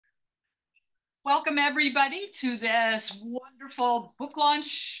Welcome everybody to this wonderful book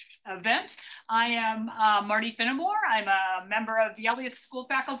launch event. I am Marty Finnemore. I'm a member of the Elliott School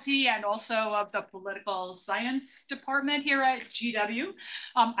faculty and also of the political science department here at GW.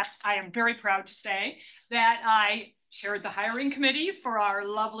 I am very proud to say that I chaired the hiring committee for our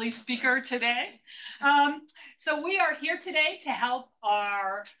lovely speaker today. So we are here today to help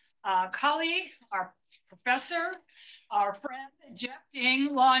our colleague, our professor, our friend Jeff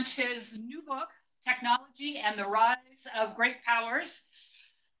Ding launch his new book, Technology and the Rise of Great Powers,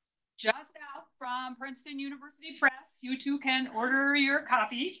 just out from Princeton University Press. You too can order your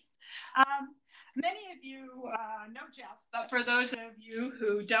copy. Many of you know Jeff, but for those of you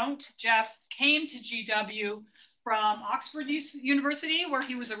who don't, Jeff came to GW from Oxford University, where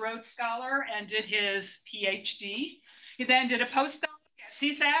he was a Rhodes Scholar and did his PhD. He then did a postdoc at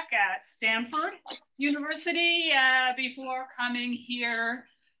CSAC at Stanford University before coming here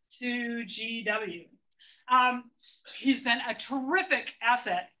to GW. He's been a terrific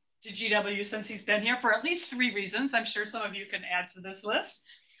asset to GW since he's been here for at least 3 reasons. I'm sure some of you can add to this list.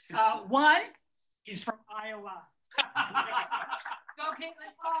 One, he's from Iowa. Go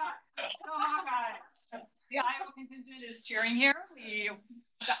Caitlin Clark. Go Hawkeyes. The Iowa contingent is cheering here.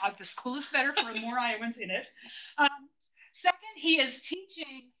 The school is better for more Iowans in it. Second, he is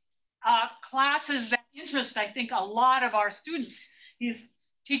teaching classes that interest, I think, a lot of our students. He's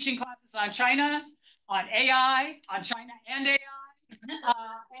teaching classes on China, on AI, on China and AI,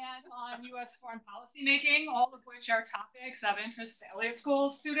 and on U.S. foreign policy making, all of which are topics of interest to Elliott School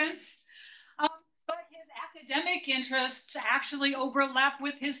students. But his academic interests actually overlap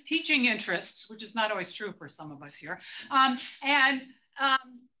with his teaching interests, which is not always true for some of us here.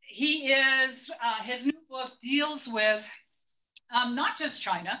 His new book deals with not just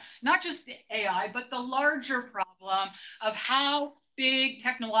China, not just AI, but the larger problem of how big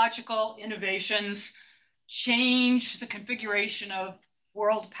technological innovations change the configuration of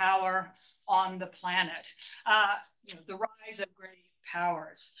world power on the planet. The rise of great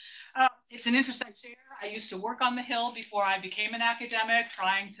powers. It's an interest I share. I used to work on the Hill before I became an academic,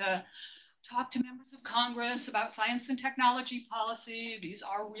 trying to talk to members of Congress about science and technology policy. These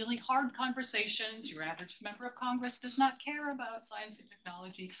are really hard conversations. Your average member of Congress does not care about science and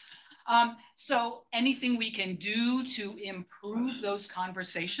technology. So anything we can do to improve those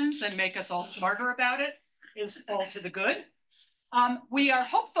conversations and make us all smarter about it is all to the good. We are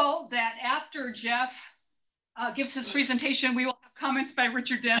hopeful that after Jeff gives his presentation, we will have comments by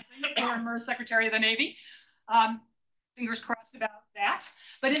Richard Denton, former Secretary of the Navy. Fingers crossed about that.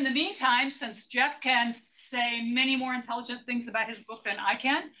 But in the meantime, since Jeff can say many more intelligent things about his book than I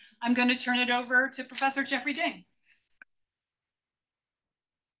can, I'm going to turn it over to Professor Jeffrey Ding.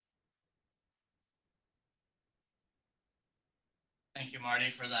 Thank you, Marty,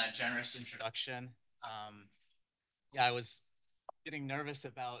 for that generous introduction. Yeah, I was getting nervous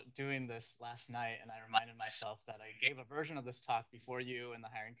about doing this last night, and I reminded myself that I gave a version of this talk before you and the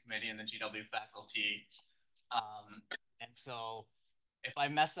hiring committee and the GW faculty. And so if I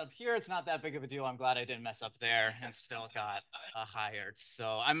mess up here, it's not that big of a deal. I'm glad I didn't mess up there and still got hired.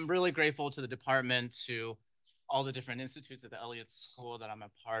 So I'm really grateful to the department, to all the different institutes at the Elliott School that I'm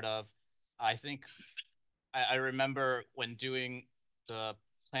a part of. I think I remember when doing the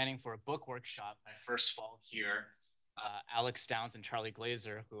planning for a book workshop my first fall here, Alex Downs and Charlie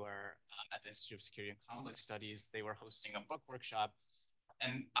Glazer, who are at the Institute of Security and Conflict Studies, they were hosting a book workshop.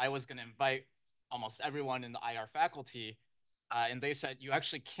 And I was going to invite almost everyone in the IR faculty. And they said, you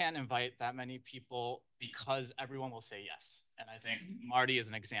actually can't invite that many people because everyone will say yes. And I think Marty is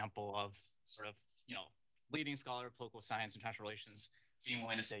an example of sort of, leading scholar of political science and international relations, being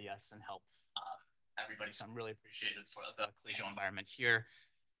willing to say yes and help everybody. So I'm really appreciative for the collegial environment here.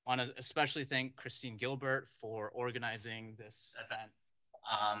 I want to especially thank Christine Gilbert for organizing this event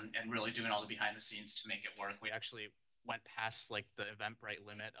and really doing all the behind the scenes to make it work. We actually went past like the Eventbrite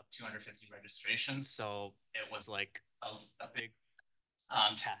limit of 250 registrations. So it was like a big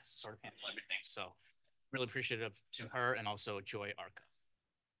task to sort of handle everything. So really appreciative to her and also Joy Arca.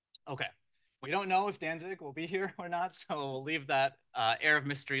 Okay. We don't know if Danzig will be here or not, so we'll leave that air of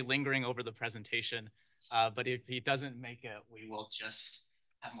mystery lingering over the presentation. But if he doesn't make it, we will just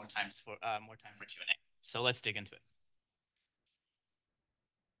have more time for Q&A. So let's dig into it.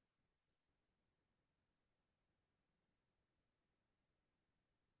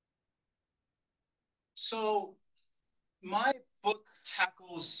 So my book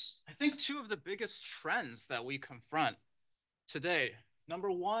tackles, I think, 2 of the biggest trends that we confront today.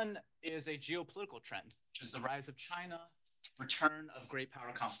 Number 1 is a geopolitical trend, which is the rise of China, return of great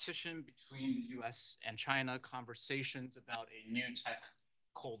power competition between the US and China, conversations about a new tech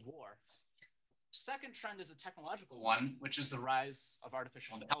Cold War. Second trend is a technological one, which is the rise of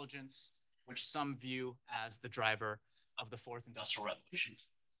artificial intelligence, which some view as the driver of the fourth industrial revolution.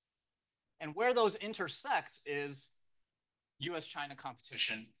 And where those intersect is US-China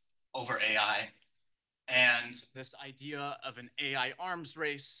competition over AI and this idea of an AI arms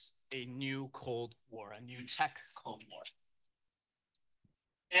race, a new Cold War, a new tech Cold War.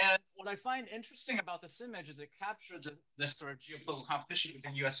 And what I find interesting about this image is it captures this sort of geopolitical competition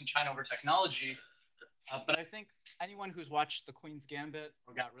between US and China over technology. But I think anyone who's watched The Queen's Gambit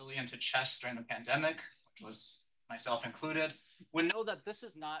or got really into chess during the pandemic, which was myself included, would know that this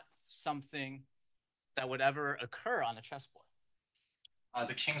is not something that would ever occur on a chessboard.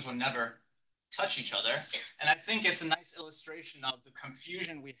 The kings would never touch each other. And I think it's a nice illustration of the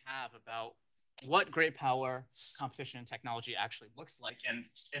confusion we have about what great power, competition, and technology actually looks like. And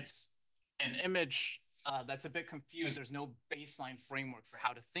it's an image that's a bit confused. There's no baseline framework for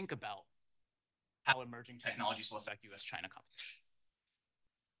how to think about how emerging technologies will affect US-China competition.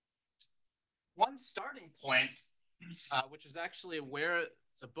 One starting point, which is actually where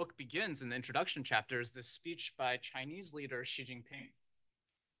the book begins in the introduction chapter, is this speech by Chinese leader Xi Jinping.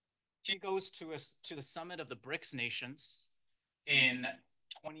 He goes to the summit of the BRICS nations in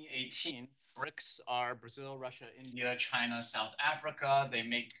 2018. BRICS are Brazil, Russia, India, China, South Africa. They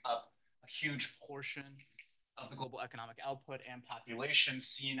make up a huge portion of the global economic output and population,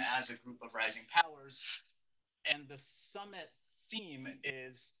 seen as a group of rising powers. And the summit theme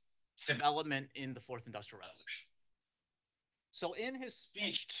is development in the fourth industrial revolution. So in his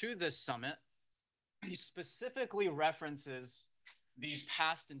speech to this summit, he specifically references these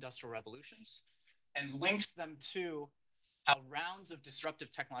past industrial revolutions and links them to how rounds of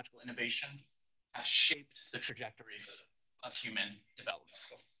disruptive technological innovation have shaped the trajectory of human development.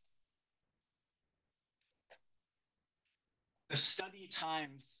 The Study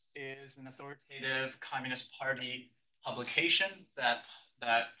Times is an authoritative Communist Party publication that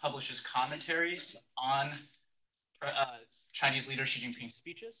publishes commentaries on Chinese leader Xi Jinping's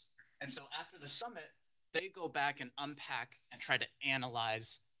speeches. And so after the summit, they go back and unpack and try to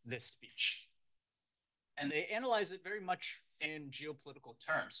analyze this speech. And they analyze it very much in geopolitical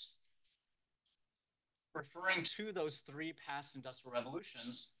terms. Referring to those three past industrial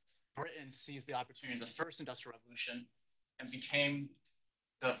revolutions, Britain seized the opportunity of the first industrial revolution and became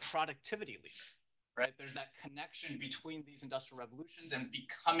the productivity leader, right? There's that connection between these industrial revolutions and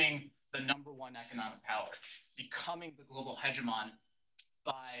becoming the #1 economic power, becoming the global hegemon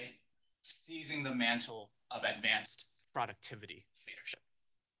by seizing the mantle of advanced productivity leadership.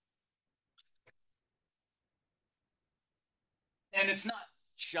 And it's not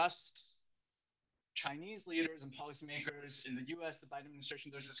just Chinese leaders and policymakers in the US, the Biden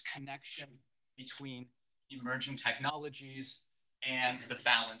administration. There's this connection between emerging technologies and the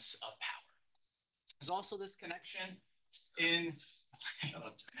balance of power. There's also this connection in,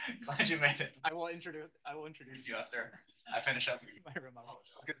 glad you made it. I will introduce you after I finish up my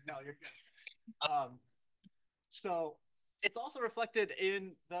remarks. No, you're good. So it's also reflected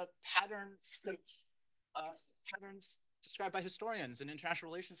in the patterns described by historians and international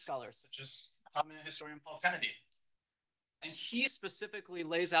relations scholars, such as prominent historian Paul Kennedy. And he specifically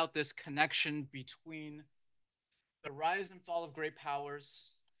lays out this connection between the rise and fall of great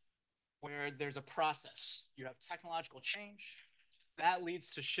powers, where there's a process. You have technological change, that leads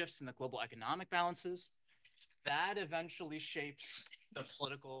to shifts in the global economic balances, that eventually shapes the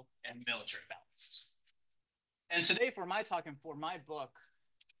political and military balances. And today, for my talk and for my book,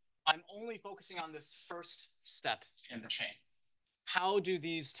 I'm only focusing on this first step in the chain. How do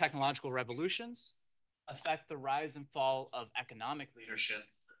these technological revolutions affect the rise and fall of economic leadership,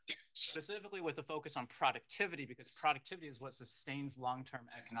 specifically with a focus on productivity, because productivity is what sustains long-term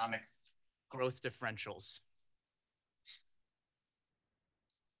economic growth differentials.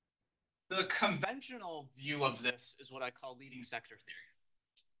 The conventional view of this is what I call leading sector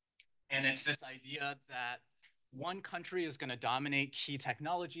theory. And it's this idea that one country is going to dominate key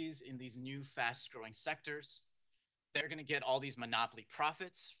technologies in these new fast-growing sectors. They're going to get all these monopoly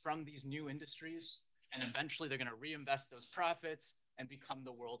profits from these new industries, and eventually they're going to reinvest those profits and become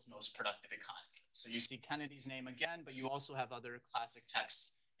the world's most productive economy. So you see Kennedy's name again, but you also have other classic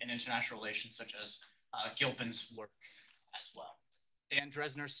texts in international relations, such as Gilpin's work as well. Dan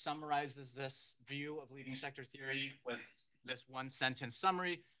Dresner summarizes this view of leading sector theory with this one-sentence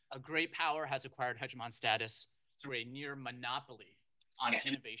summary: a great power has acquired hegemon status through a near monopoly on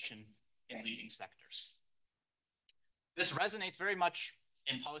innovation in leading sectors. This resonates very much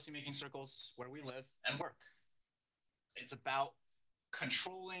in policymaking circles where we live and work. It's about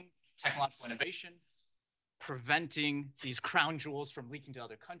controlling technological innovation, preventing these crown jewels from leaking to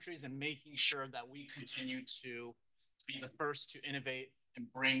other countries and making sure that we continue to be the first to innovate and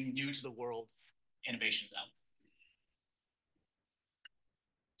bring new to the world innovations out.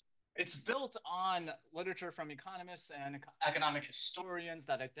 It's built on literature from economists and economic historians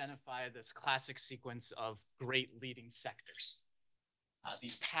that identify this classic sequence of great leading sectors.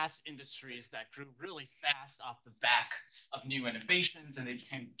 These past industries that grew really fast off the back of new innovations, and they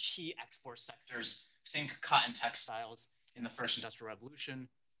became key export sectors. Think cotton textiles in the first industrial revolution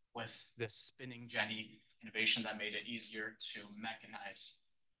with this spinning jenny innovation that made it easier to mechanize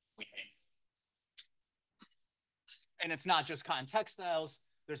weaving. And it's not just cotton textiles.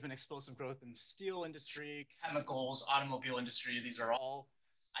 There's been explosive growth in the steel industry, chemicals, automobile industry. These are all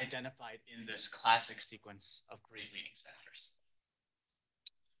identified in this classic sequence of great leading sectors.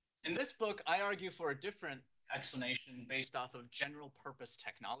 In this book, I argue for a different explanation based off of general purpose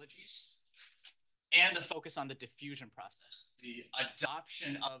technologies and a focus on the diffusion process, the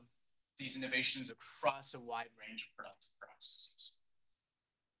adoption of these innovations across a wide range of productive processes.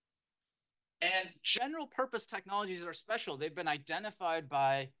 And general purpose technologies are special. They've been identified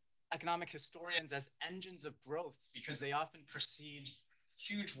by economic historians as engines of growth because they often precede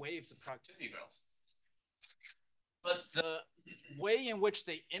huge waves of productivity growth. But the way in which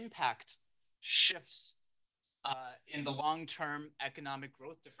they impact shifts in the long-term economic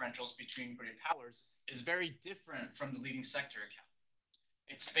growth differentials between great powers is very different from the leading sector account.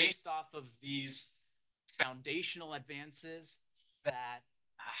 It's based off of these foundational advances that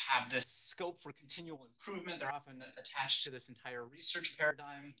have this scope for continual improvement. They're often attached to this entire research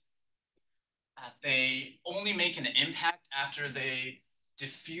paradigm. They only make an impact after they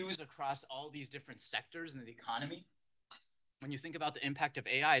diffuse across all these different sectors in the economy. When you think about the impact of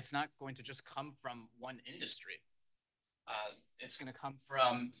AI, it's not going to just come from one industry. It's going to come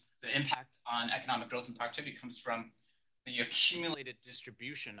from the impact on economic growth and productivity comes from the accumulated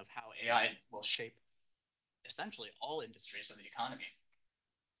distribution of how AI will shape essentially all industries of the economy.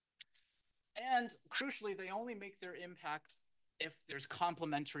 And crucially, they only make their impact if there's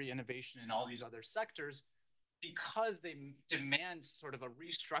complementary innovation in all these other sectors because they demand sort of a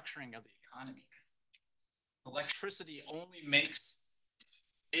restructuring of the economy. Electricity only makes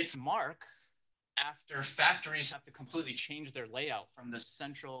its mark after factories have to completely change their layout from the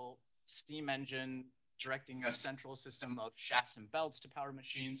central steam engine directing a central system of shafts and belts to power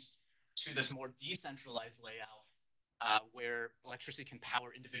machines to this more decentralized layout where electricity can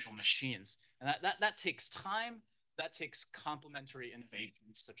power individual machines. And that takes time. That takes complementary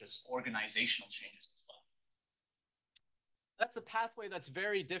innovations such as organizational changes as well. That's a pathway that's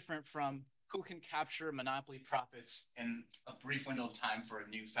very different from who can capture monopoly profits in a brief window of time for a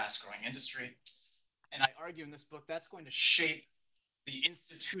new fast-growing industry. And I argue in this book that's going to shape the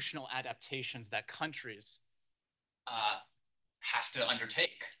institutional adaptations that countries have to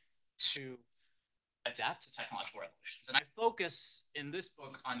undertake to adapt to technological revolutions. And I focus in this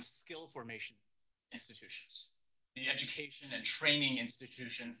book on skill formation institutions, the education and training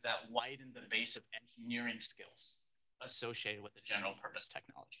institutions that widen the base of engineering skills associated with the general purpose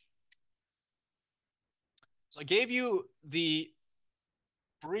technology. So I gave you the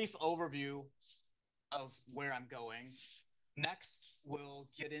brief overview of where I'm going. Next, we'll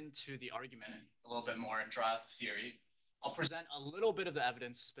get into the argument a little bit more and draw out the theory. I'll present a little bit of the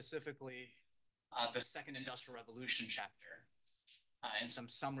evidence, specifically the Second Industrial Revolution chapter, and some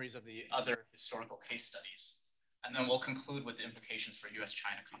summaries of the other historical case studies. And then we'll conclude with the implications for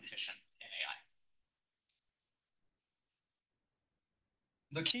US-China competition in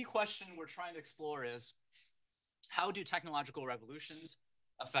AI. The key question we're trying to explore is, how do technological revolutions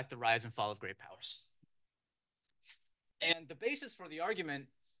affect the rise and fall of great powers? And the basis for the argument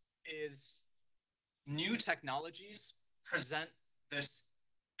is new technologies present this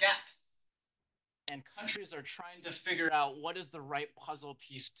gap. And countries are trying to figure out what is the right puzzle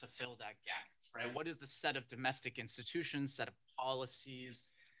piece to fill that gap, right? What is the set of domestic institutions, set of policies,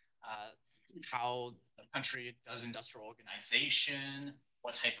 how the country does industrial organization,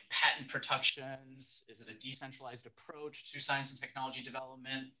 what type of patent protections, is it a decentralized approach to science and technology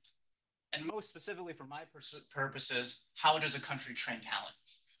development? And most specifically for my purposes, how does a country train talent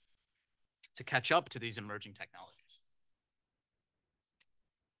to catch up to these emerging technologies?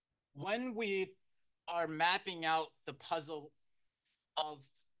 When we are mapping out the puzzle of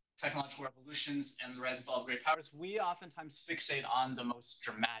technological revolutions and the rise and fall of great powers, we oftentimes fixate on the most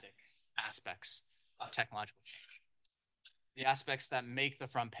dramatic aspects of technological change, the aspects that make the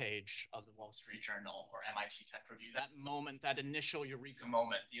front page of the Wall Street Journal or MIT Tech Review, that moment, that initial eureka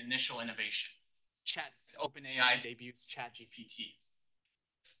moment, the initial innovation. OpenAI debuts ChatGPT.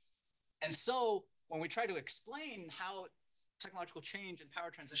 And so when we try to explain how technological change and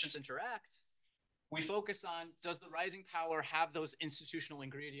power transitions interact, we focus on, does the rising power have those institutional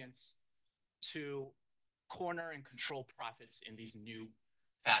ingredients to corner and control profits in these new,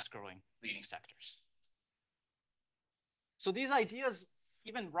 fast-growing leading sectors? So these ideas,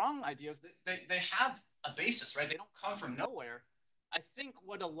 even wrong ideas, they have a basis, right? They don't come from nowhere. I think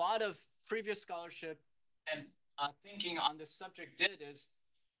what a lot of previous scholarship and thinking on this subject did is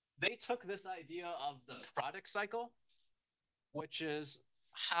they took this idea of the product cycle, which is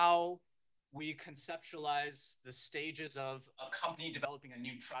how we conceptualize the stages of a company developing a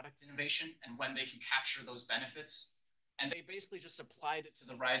new product innovation and when they can capture those benefits. And they basically just applied it to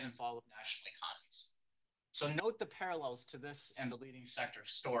the rise and fall of national economies. So note the parallels to this and the leading sector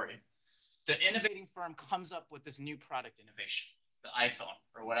story. The innovating firm comes up with this new product innovation, the iPhone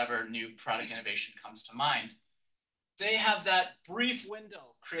or whatever new product innovation comes to mind. They have that brief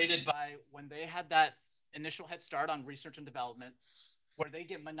window created by when they had that initial head start on research and development, where they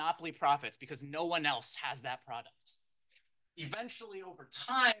get monopoly profits because no one else has that product. Eventually, over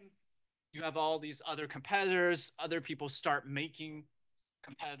time, you have all these other competitors, other people start making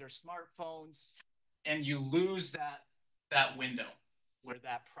competitor smartphones, and you lose that window where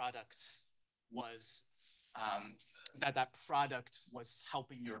that product was that product was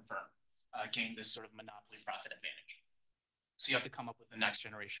helping your firm gain this sort of monopoly profit advantage. So you have to come up with the next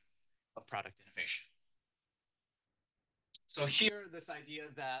generation of product innovation. So here, this idea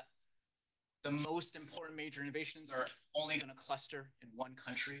that the most important major innovations are only going to cluster in one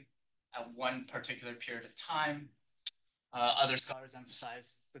country at one particular period of time. Other scholars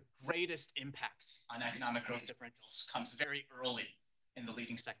emphasize the greatest impact on economic growth differentials comes very early in the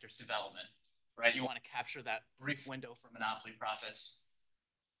leading sector's development, right? You want to capture that brief window for monopoly profits.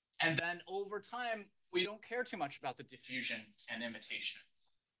 And then over time, we don't care too much about the diffusion and imitation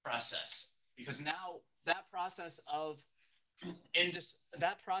process, because now that process of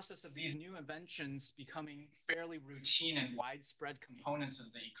these new inventions becoming fairly routine and widespread components of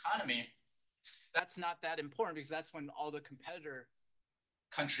the economy, that's not that important because that's when all the competitor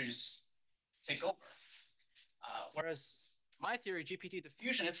countries take over. Whereas my theory, GPT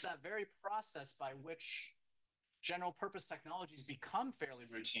diffusion, it's that very process by which general purpose technologies become fairly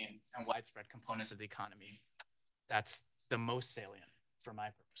routine and widespread components of the economy. That's the most salient for my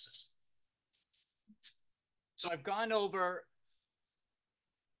purposes. So I've gone over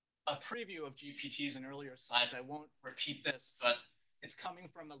a preview of GPTs in earlier slides. I won't repeat this, but it's coming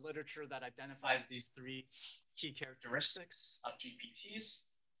from a literature that identifies these three key characteristics of GPTs.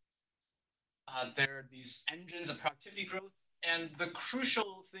 They're these engines of productivity growth. And the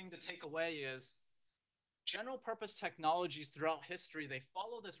crucial thing to take away is general purpose technologies throughout history, they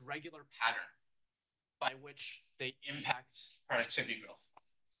follow this regular pattern by which they impact productivity growth.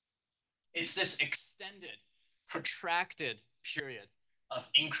 It's this extended, protracted period of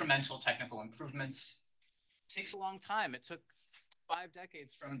incremental technical improvements. It takes a long time. It took 5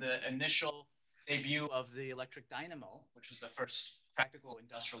 decades from the initial debut of the electric dynamo, which was the first practical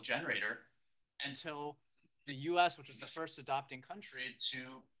industrial generator, until the US, which was the first adopting country,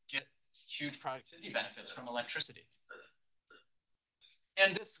 to get huge productivity benefits from electricity.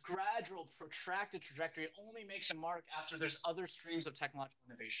 And this gradual, protracted trajectory only makes a mark after there's other streams of technological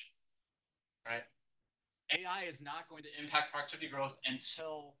innovation, right? AI is not going to impact productivity growth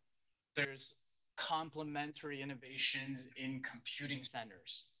until there's complementary innovations in computing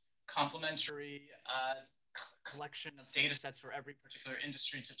centers, complementary collection of data sets for every particular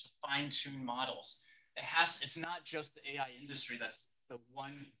industry to fine-tune models. It's not just the AI industry that's the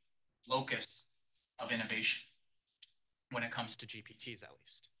one locus of innovation when it comes to GPTs, at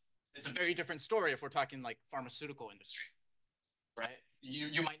least. It's a very different story if we're talking like pharmaceutical industry, right?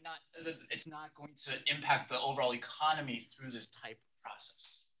 You might not, it's not going to impact the overall economy through this type of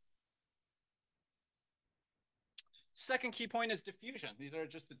process. Second key point is diffusion. These are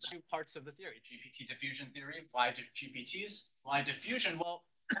just the two parts of the theory. GPT diffusion theory. Why GPTs? Why diffusion? Well,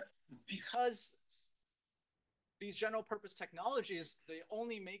 because these general purpose technologies, they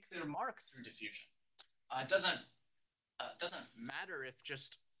only make their mark through diffusion. It doesn't matter if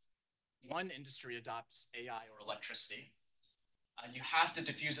just one industry adopts AI or electricity. You have to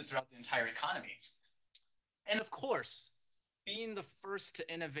diffuse it throughout the entire economy. And of course, being the first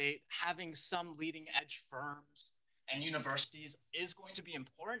to innovate, having some leading edge firms and universities is going to be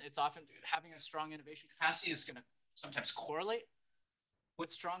important. It's often having a strong innovation capacity is going to sometimes correlate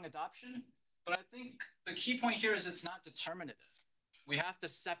with strong adoption. But I think the key point here is it's not determinative. We have to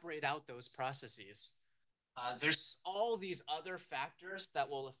separate out those processes. There's all these other factors that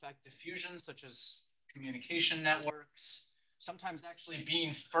will affect diffusion, such as communication networks, sometimes actually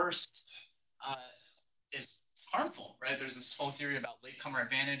being first is harmful, right? There's this whole theory about latecomer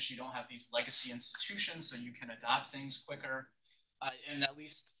advantage. You don't have these legacy institutions, so you can adopt things quicker. And at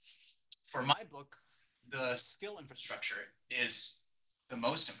least for my book, the skill infrastructure is the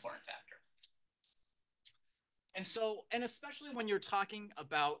most important factor. And so, and especially when you're talking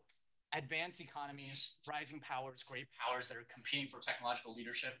about advanced economies, rising powers, great powers that are competing for technological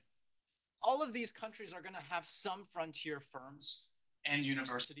leadership, all of these countries are going to have some frontier firms and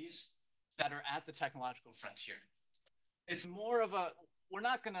universities that are at the technological frontier. It's more of a, we're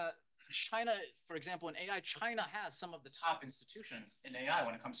not going to, China, for example, in AI, China has some of the top institutions in AI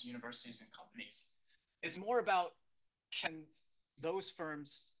when it comes to universities and companies. It's more about, can those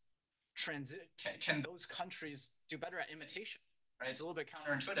firms can those countries do better at imitation, right? It's a little bit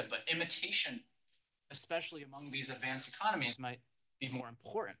counterintuitive, but imitation, especially among these advanced economies, might be more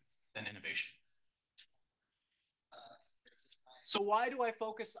important than innovation. So why do I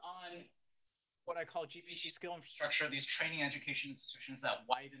focus on what I call GPT skill infrastructure, these training education institutions that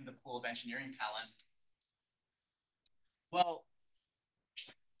widen the pool of engineering talent? Well,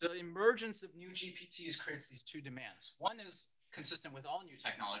 the emergence of new GPTs creates these two demands. One is consistent with all new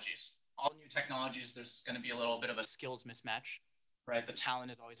technologies. All new technologies, there's going to be a little bit of a skills mismatch, right? The talent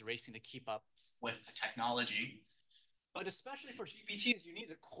is always racing to keep up with the technology. But especially for GPTs, you need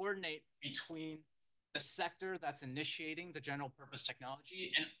to coordinate between the sector that's initiating the general purpose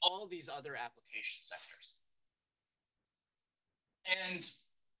technology and all these other application sectors. And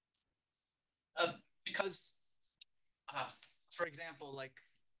because, for example, like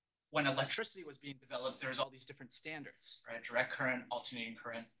when electricity was being developed, there's all these different standards, right? Direct current, alternating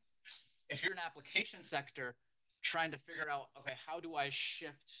current. If you're an application sector trying to figure out, okay, how do I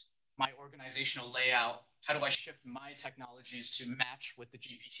shift my organizational layout? How do I shift my technologies to match with the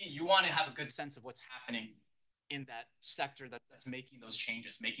GPT? You want to have a good sense of what's happening in that sector that's making those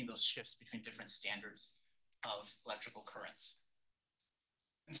changes, making those shifts between different standards of electrical currents.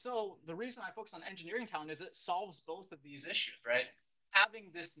 And so the reason I focus on engineering talent is it solves both of these issues, right? Having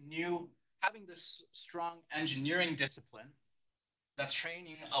this strong engineering discipline that's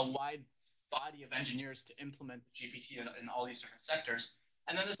training a wide body of engineers to implement the GPT in all these different sectors.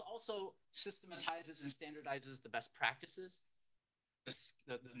 And then this also systematizes and standardizes the best practices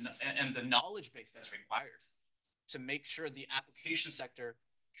and the knowledge base that's required to make sure the application sector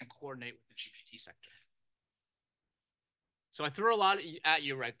can coordinate with the GPT sector. So I threw a lot at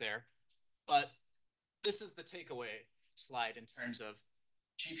you right there, but this is the takeaway slide in terms of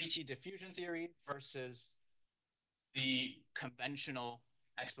GPT diffusion theory versus the conventional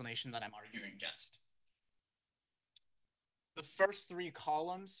explanation that I'm arguing against. The first three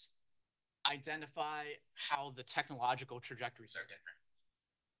columns identify how the technological trajectories are different.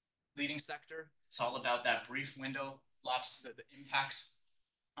 Leading sector, it's all about that brief window. The impact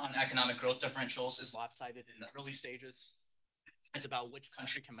on economic growth differentials is lopsided in the early stages. It's about which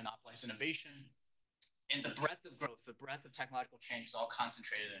country can monopolize innovation. And the breadth of growth, the breadth of technological change is all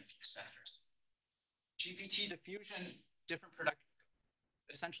concentrated in a few sectors. GPT diffusion,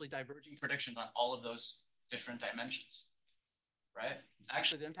 essentially diverging predictions on all of those different dimensions, right?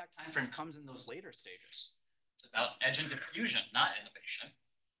 Actually, the impact time frame comes in those later stages. It's about edge and diffusion, not innovation.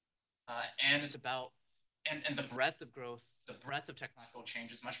 And it's about, and the breadth of growth, the breadth of technological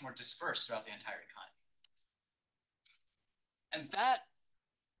change is much more dispersed throughout the entire economy. And that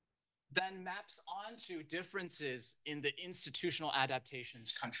then maps onto differences in the institutional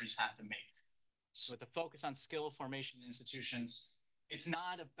adaptations countries have to make. So with the focus on skill formation institutions, it's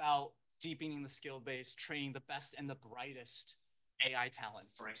not about deepening the skill base, training the best and the brightest AI talent,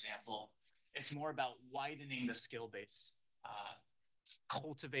 for example. It's more about widening the skill base,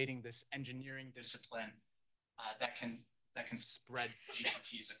 cultivating this engineering discipline that can spread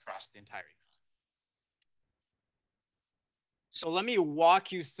GPTs across the entire economy. So let me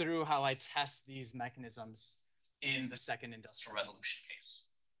walk you through how I test these mechanisms in the second industrial revolution case.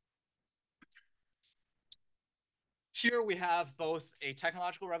 Here we have both a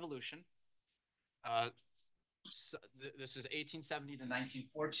technological revolution. So this is 1870 to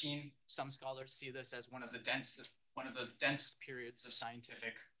 1914. Some scholars see this as one of the densest periods of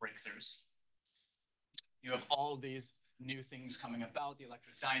scientific breakthroughs. You have all these new things coming about, the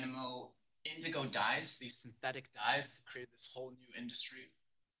electric dynamo, indigo dyes, these synthetic dyes that create this whole new industry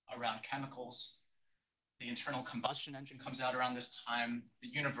around chemicals. The internal combustion engine comes out around this time. The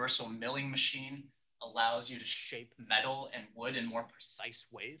universal milling machine allows you to shape metal and wood in more precise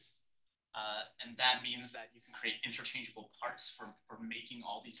ways. And that means that you can create interchangeable parts for making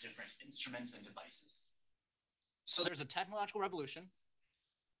all these different instruments and devices. So there's a technological revolution,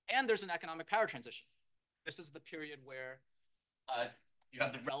 and there's an economic power transition. This is the period where you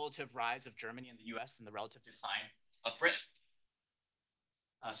have the relative rise of Germany and the US and the relative decline of Britain.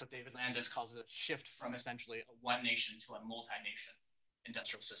 So David Landis calls it a shift from essentially a one nation to a multi-nation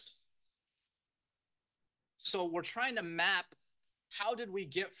industrial system. So we're trying to map, how did we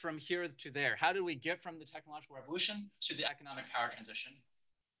get from here to there? How did we get from the technological revolution to the economic power transition?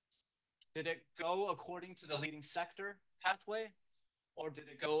 Did it go according to the leading sector pathway, or did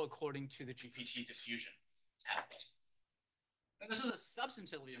it go according to the GPT diffusion pathway? And this is a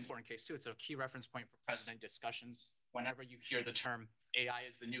substantively important case too. It's a key reference point for present discussions. Whenever you hear the term AI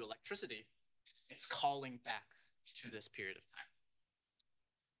is the new electricity, it's calling back to this period of time.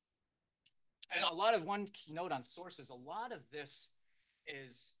 And a lot of one note on sources, a lot of this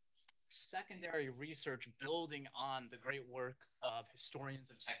is secondary research building on the great work of historians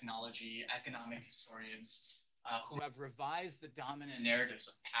of technology, economic historians, who have revised the dominant narratives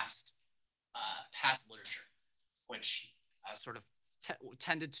of past literature, which sort of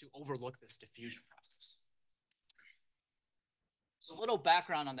tended to overlook this diffusion process. So a little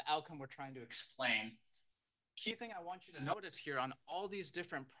background on the outcome we're trying to explain. Key thing I want you to notice here on all these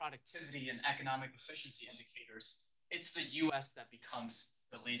different productivity and economic efficiency indicators, it's the US that becomes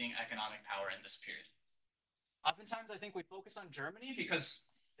the leading economic power in this period. Oftentimes, I think we focus on Germany because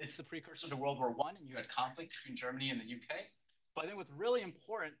it's the precursor to World War I, and you had conflict between Germany and the UK. But I think what's really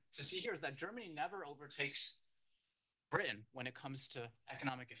important to see here is that Germany never overtakes Britain when it comes to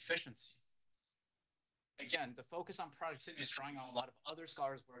economic efficiency. Again, the focus on productivity is drawing on a lot of other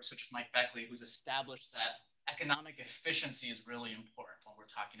scholars' work, such as Mike Beckley, who's established that economic efficiency is really important when we're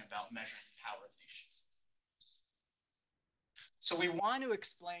talking about measuring the power of nations. So we want to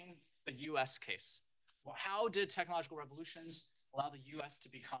explain the US case. Well, how did technological revolutions allow the US to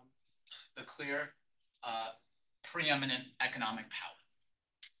become the clear, preeminent economic power?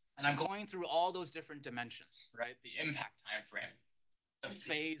 And I'm going through all those different dimensions, right? The impact time frame, the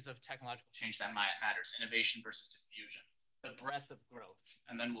phase of technological change that matters, innovation versus diffusion, the breadth of growth,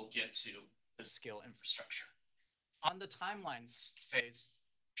 and then we'll get to the skill infrastructure. On the timelines phase,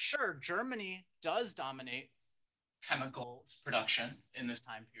 sure, Germany does dominate chemical production in this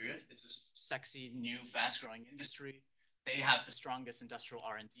time period. It's a sexy, new, fast-growing industry. They have the strongest industrial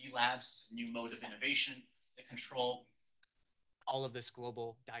R&D labs, new mode of innovation. They control all of this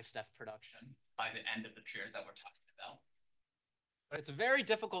global dye-stuff production by the end of the period that we're talking about. But it's very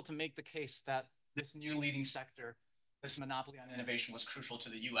difficult to make the case that this new leading sector, this monopoly on innovation, was crucial to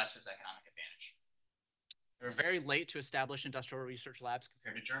the US's economic advantage. They were very late to establish industrial research labs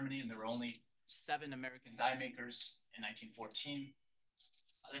compared to Germany, and there were only 7 American die makers in 1914.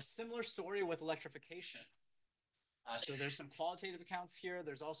 A similar story with electrification. So there's some qualitative accounts here.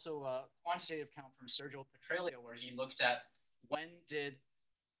 There's also a quantitative account from Sergio Petraglia, where he looked at when did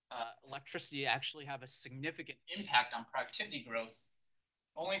electricity actually have a significant impact on productivity growth.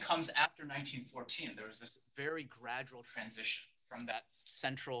 Only comes after 1914. There was this very gradual transition from that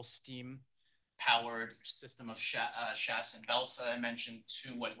central steam-powered system of shafts and belts that I mentioned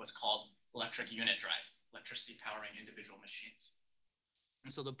to what was called electric unit drive, electricity powering individual machines.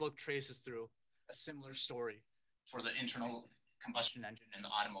 And so the book traces through a similar story for the internal combustion engine in the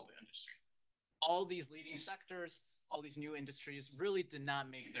automobile industry. All these leading sectors, all these new industries really did not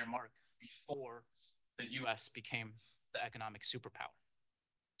make their mark before the US became the economic superpower.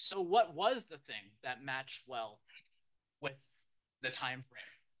 So what was the thing that matched well with the time frame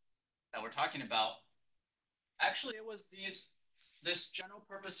that we're talking about? Actually, it was this general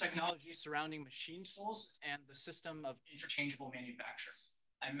purpose technology surrounding machine tools and the system of interchangeable manufacture.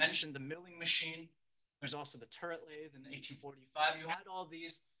 I mentioned the milling machine. There's also the turret lathe in 1845. You had all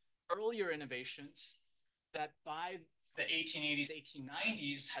these earlier innovations that by the 1880s,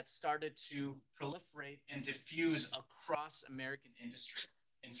 1890s had started to proliferate and diffuse across American industry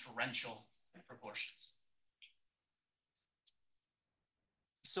in torrential proportions.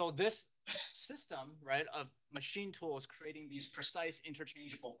 So this system, right, of machine tools creating these precise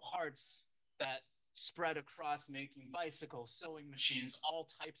interchangeable parts that spread across making bicycles, sewing machines, all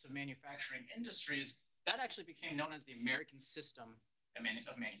types of manufacturing industries, that actually became known as the American system of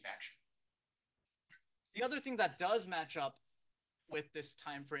manufacturing. The other thing that does match up with this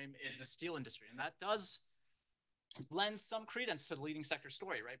time frame is the steel industry, and that does lend some credence to the leading sector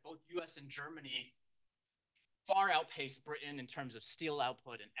story, right? Both US and Germany far outpaced Britain in terms of steel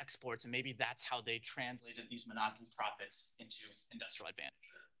output and exports, and maybe that's how they translated these monopoly profits into industrial advantage.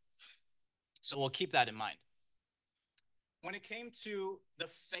 So we'll keep that in mind. When it came to the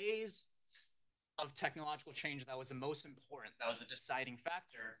phase of technological change that was the most important, that was the deciding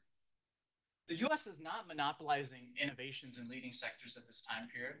factor, the US is not monopolizing innovations in leading sectors at this time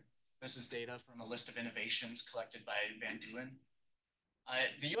period. This is data from a list of innovations collected by Van Duyn.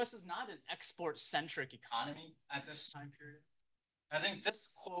 The US is not an export-centric economy at this time period. I think this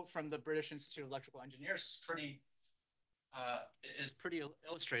quote from the British Institute of Electrical Engineers is pretty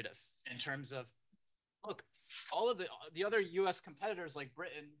illustrative in terms of, look, all of the other US competitors like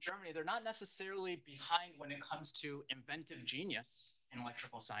Britain, Germany, they're not necessarily behind when it comes to inventive genius in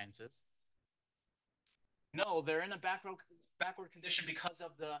electrical sciences. No, they're in a backward condition because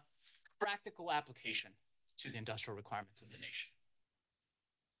of the practical application to the industrial requirements of the nation.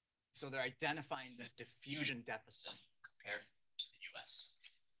 So they're identifying this diffusion deficit compared to the US.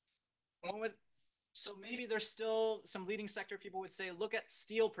 So maybe there's still some leading sector people would say, look at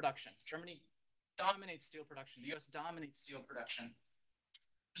steel production. Germany dominates steel production. The US dominates steel production.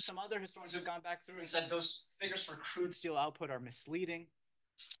 There's some other historians who've gone back through and said those figures for crude steel output are misleading.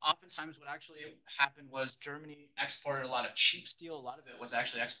 Oftentimes what actually happened was Germany exported a lot of cheap steel. A lot of it was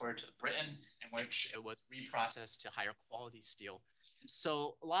actually exported to Britain, in which it was reprocessed to higher quality steel. And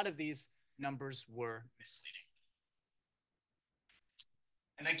so a lot of these numbers were misleading.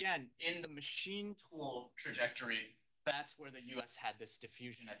 And again, in the machine tool trajectory, that's where the US had this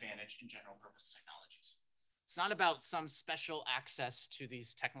diffusion advantage in general purpose technologies. It's not about some special access to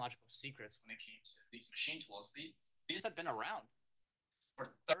these technological secrets when it came to these machine tools. These have been around for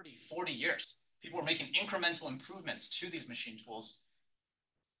 30, 40 years. People were making incremental improvements to these machine tools.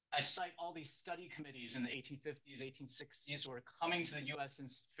 I cite all these study committees in the 1850s, 1860s who were coming to the US and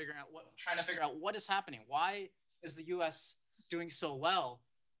trying to figure out what is happening. Why is the US doing so well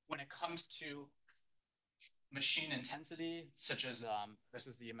when it comes to machine intensity, such as this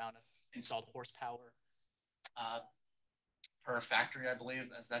is the amount of installed horsepower per factory, I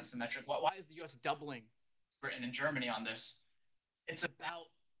believe. That's the metric. Why is the US doubling Britain and Germany on this? It's about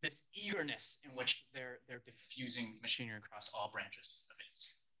this eagerness in which they're diffusing machinery across all branches of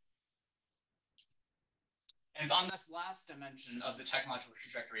industry. And on this last dimension of the technological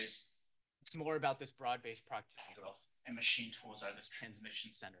trajectories, it's more about this broad-based productivity growth, and machine tools are this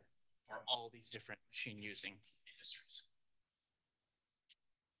transmission center for all these different machine-using industries.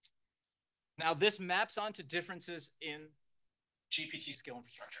 Now, this maps onto differences in GPT skill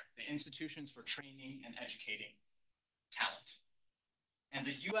infrastructure, the institutions for training and educating talent. And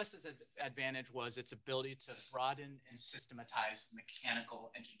the US's advantage was its ability to broaden and systematize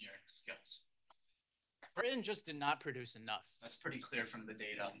mechanical engineering skills. Britain just did not produce enough. That's pretty clear from the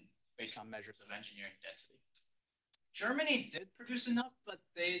data based on measures of engineering density. Germany did produce enough, but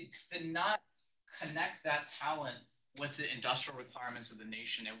they did not connect that talent with the industrial requirements of the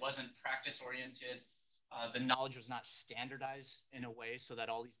nation. It wasn't practice-oriented. The knowledge was not standardized in a way so that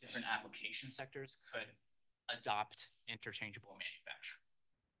all these different application sectors could adopt interchangeable manufacturing.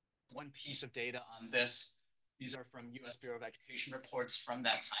 One piece of data on this, these are from US Bureau of Education reports from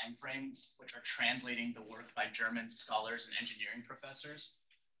that time frame, which are translating the work by German scholars and engineering professors.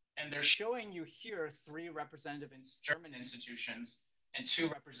 And they're showing you here 3 representative German institutions and 2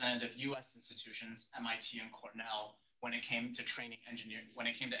 representative US institutions, MIT and Cornell, when it came to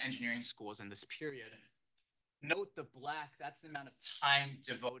engineering schools in this period. Note the black, that's the amount of time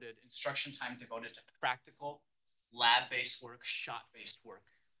devoted, instruction time devoted to practical, lab-based work, shop-based work.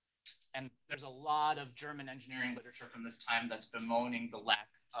 And there's a lot of German engineering literature from this time that's bemoaning the lack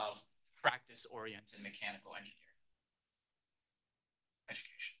of practice-oriented mechanical engineering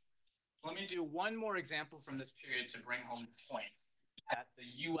education. Let me do one more example from this period to bring home the point that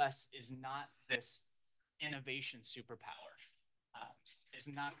the US is not this innovation superpower. It's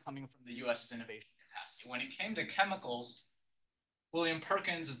not coming from the US's innovation capacity. When it came to chemicals, William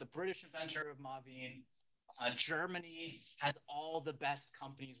Perkins is the British inventor of Mavine. Germany has all the best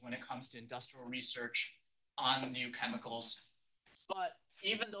companies when it comes to industrial research on new chemicals. But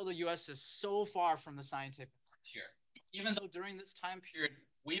even though the US is so far from the scientific frontier, even though during this time period,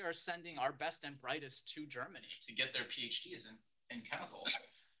 we are sending our best and brightest to Germany to get their PhDs in chemicals,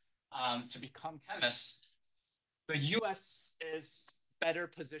 to become chemists, the US is better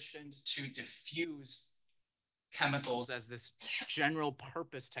positioned to diffuse chemicals as this general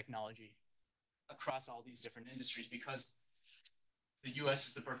purpose technology across all these different industries because the US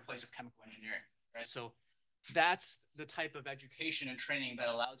is the birthplace of chemical engineering, right? So that's the type of education and training that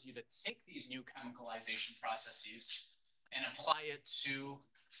allows you to take these new chemicalization processes and apply it to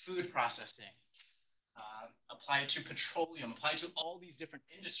food processing, apply it to petroleum, apply it to all these different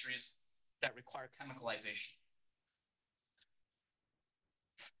industries that require chemicalization.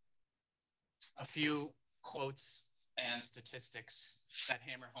 A few quotes and statistics that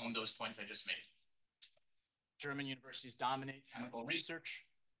hammer home those points I just made. German universities dominate chemical research.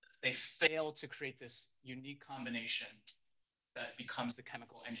 They fail to create this unique combination that becomes the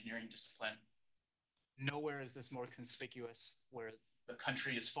chemical engineering discipline. Nowhere is this more conspicuous where the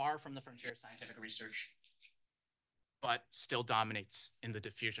country is far from the frontier of scientific research, but still dominates in the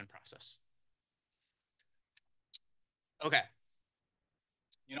diffusion process. Okay.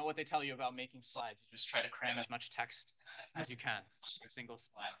 You know what they tell you about making slides. You just try to cram as much text as you can in a single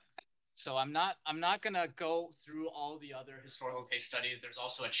slide. So I'm not gonna go through all the other historical case studies. There's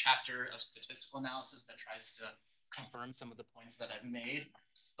also a chapter of statistical analysis that tries to confirm some of the points that I've made.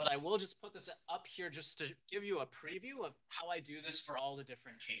 But I will just put this up here just to give you a preview of how I do this for all the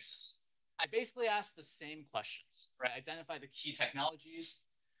different cases. I basically ask the same questions, right? Identify the key technologies.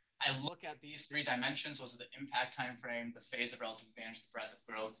 I look at these three dimensions: was the impact time frame, the phase of relative advantage, the breadth of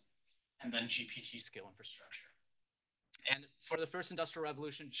growth, and then GPT scale infrastructure. And for the first industrial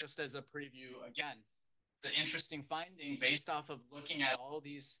revolution, just as a preview, again, the interesting finding based off of looking at all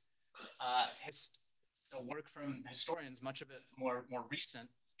these the work from historians, much of it more recent,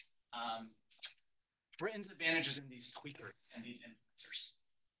 Britain's advantage is in these tweakers and these influencers,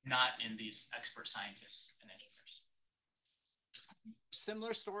 not in these expert scientists and engineers.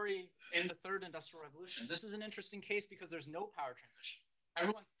 Similar story in the third industrial revolution. This is an interesting case because there's no power transition.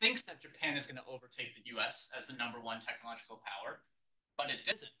 Everyone thinks that Japan is going to overtake the US as the #1 technological power, but it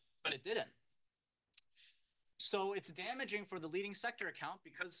didn't. So it's damaging for the leading sector account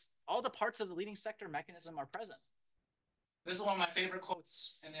because all the parts of the leading sector mechanism are present. This is one of my favorite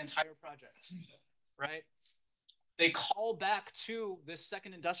quotes in the entire project, right? They call back to this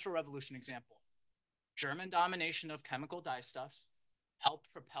second industrial revolution example. German domination of chemical dyestuffs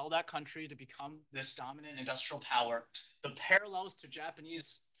helped propel that country to become this dominant industrial power. The parallels to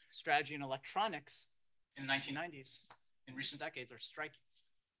Japanese strategy in electronics in the 1990s, in recent decades, are striking.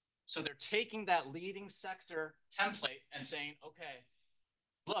 So they're taking that leading sector template and saying, okay,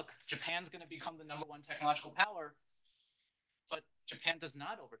 look, Japan's going to become the #1 technological power, but Japan does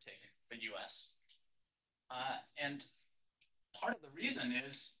not overtake the US. And part of the reason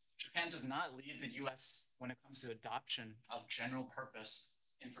is Japan does not lead the US when it comes to adoption of general purpose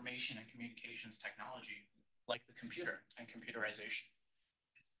information and communications technology like the computer and computerization.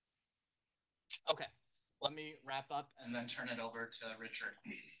 Okay, let me wrap up and then turn it over to Richard.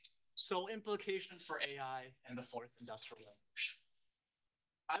 So implications for AI and the fourth industrial revolution.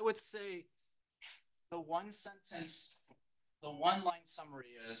 I would say the one line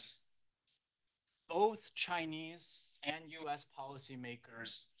summary is both Chinese and US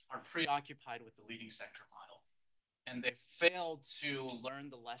policymakers are preoccupied with the leading sector model, and they failed to learn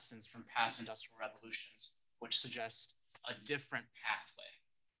the lessons from past industrial revolutions, which suggest a different pathway,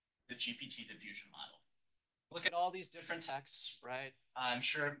 the GPT diffusion model. Look at all these different texts, right? I'm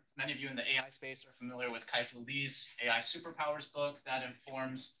sure many of you in the AI space are familiar with Kai-Fu Lee's AI Superpowers book that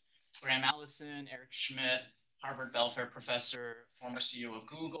informs Graham Allison, Eric Schmidt, Harvard Belfair professor, former CEO of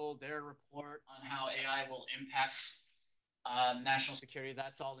Google, their report on how AI will impact national security.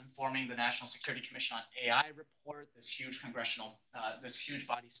 That's all informing the National Security Commission on AI report, this huge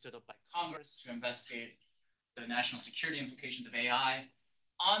body stood up by Congress to investigate the national security implications of AI.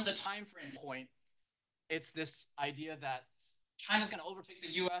 On the time frame point, it's this idea that China's going to overtake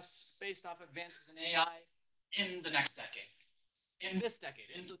the US based off advances in AI in the next decade, in this decade,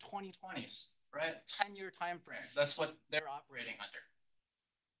 in the 2020s, right? 10-year time frame. That's what they're operating under.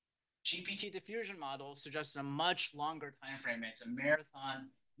 GPT diffusion model suggests a much longer time frame. It's a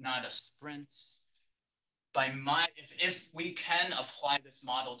marathon, not a sprint. If we can apply this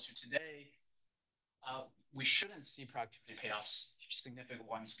model to today, we shouldn't see productivity payoffs, significant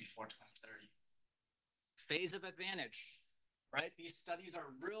ones, before 2030. Phase of advantage, right? These studies are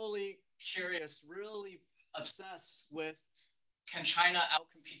really curious, really obsessed with, can China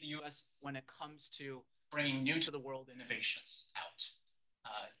outcompete the US when it comes to bringing new to the world innovations out?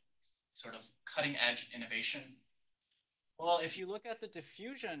 Sort of cutting edge innovation. Well, if you look at the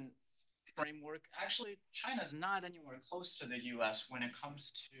diffusion framework, actually China's not anywhere close to the US when it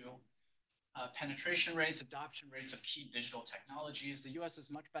comes to penetration rates, adoption rates of key digital technologies. The US is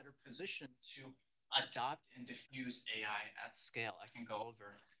much better positioned to adopt and diffuse AI at scale. I can go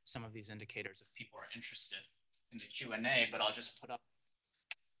over some of these indicators if people are interested in the Q&A, but I'll just put up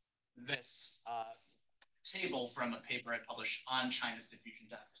this table from a paper I published on China's diffusion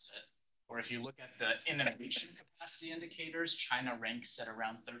deficit. Or if you look at the innovation capacity indicators, China ranks at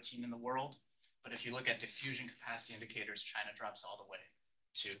around 13 in the world. But if you look at diffusion capacity indicators, China drops all the way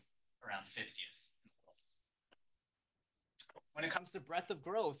to around 50th in the world. When it comes to breadth of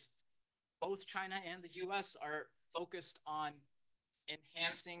growth, both China and the US are focused on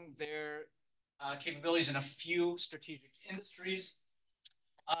enhancing their capabilities in a few strategic industries.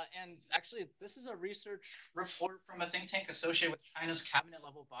 And actually, this is a research report from a think tank associated with China's cabinet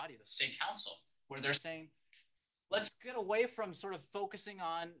level body, the State Council, where they're saying let's get away from sort of focusing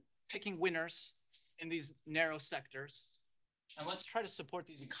on picking winners in these narrow sectors, and let's try to support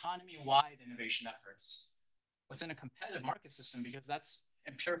these economy-wide innovation efforts within a competitive market system, because that's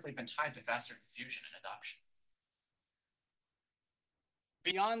empirically been tied to faster diffusion and adoption.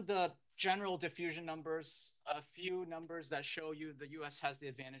 Beyond the general diffusion numbers, a few numbers that show you the US has the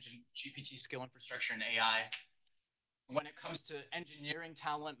advantage in GPT skill infrastructure and AI. When it comes to engineering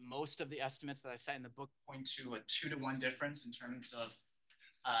talent, most of the estimates that I cite in the book point to a 2-to-1 difference in terms of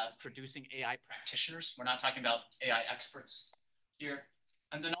producing AI practitioners. We're not talking about AI experts here.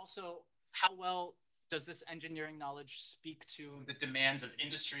 And then also, how well does this engineering knowledge speak to the demands of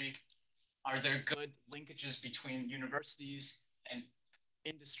industry? Are there good linkages between universities and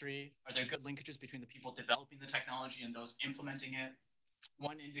industry? Are there good linkages between the people developing the technology and those implementing it?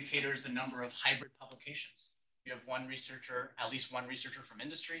 One indicator is the number of hybrid publications. You have one researcher, at least one researcher from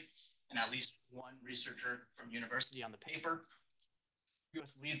industry, and at least one researcher from university on the paper.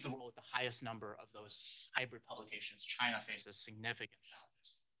 US leads the world with the highest number of those hybrid publications. China faces significant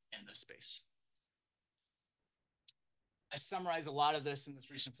challenges in this space. I summarize a lot of this in this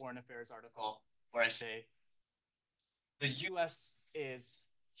recent Foreign Affairs article where I say the US is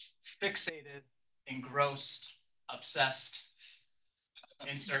fixated, engrossed, obsessed,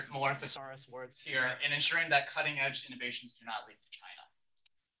 insert more thesaurus words here, in ensuring that cutting edge innovations do not lead to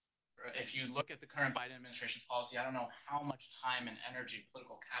China. If you look at the current Biden administration policy, I don't know how much time and energy,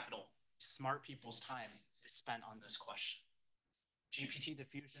 political capital, smart people's time is spent on this question. GPT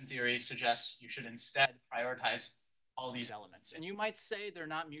diffusion theory suggests you should instead prioritize all these elements. And you might say they're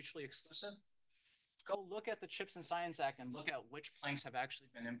not mutually exclusive. Go look at the Chips and Science Act and look at which planks have actually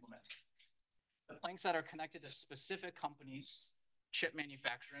been implemented. The planks that are connected to specific companies, chip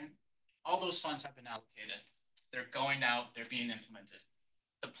manufacturing, all those funds have been allocated. They're going out, they're being implemented.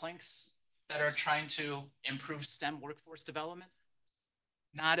 The planks that are trying to improve STEM workforce development,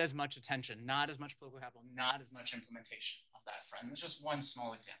 not as much attention, not as much political capital, not as much implementation of that front. It's just one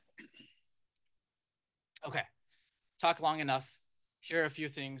small example. Okay, talk long enough. Here are a few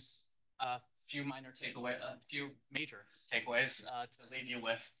things, a few major takeaways to leave you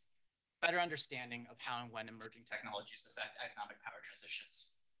with. Better understanding of how and when emerging technologies affect economic power transitions,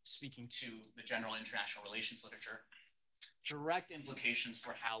 speaking to the general international relations literature. Direct implications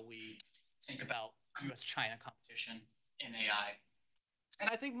for how we think about US-China competition in AI. And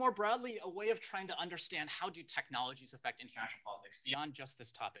I think more broadly, a way of trying to understand how do technologies affect international politics beyond just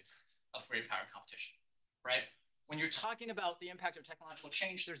this topic of great power competition, right? When you're talking about the impact of technological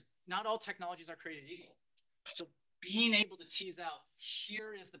change, not all technologies are created equal. So being able to tease out,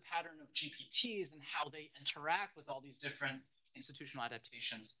 here is the pattern of GPTs and how they interact with all these different institutional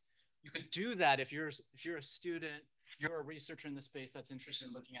adaptations. You could do that if you're a student, you're a researcher in the space that's interested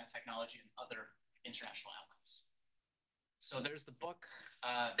in looking at technology and other international outcomes. So there's the book,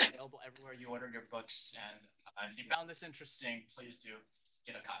 available everywhere you order your books. And if you found this interesting, please do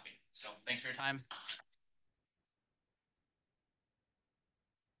get a copy. So thanks for your time.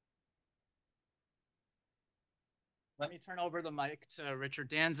 Let me turn over the mic to Richard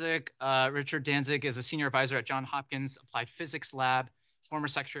Danzig. Richard Danzig is a senior advisor at Johns Hopkins Applied Physics Lab, former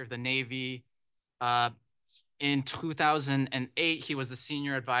Secretary of the Navy. In 2008, he was the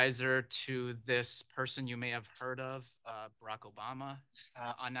senior advisor to this person you may have heard of, Barack Obama,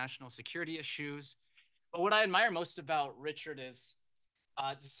 on national security issues. But what I admire most about Richard is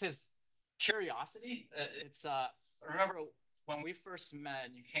just his curiosity. Remember when we first met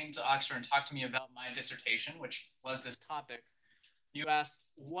and you came to Oxford and talked to me about my dissertation, which was this topic, you asked,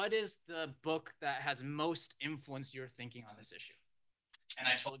 what is the book that has most influenced your thinking on this issue? And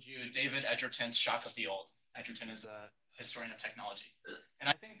I told you David Edgerton's Shock of the Old. Edgerton is a historian of technology. And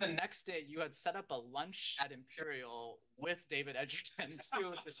I think the next day you had set up a lunch at Imperial with David Edgerton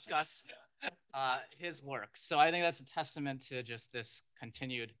to discuss his work. So I think that's a testament to just this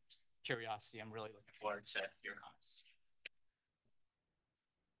continued curiosity. I'm really looking forward to your comments.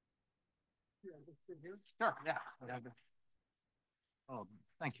 Sure, yeah.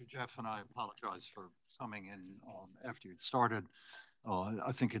 Thank you, Jeff, and I apologize for coming in after you'd started.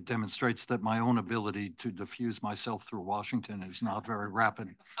 I think it demonstrates that my own ability to diffuse myself through Washington is not very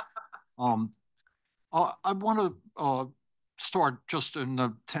rapid. I want to start just in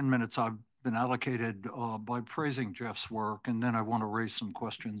the 10 minutes I've been allocated by praising Jeff's work, and then I want to raise some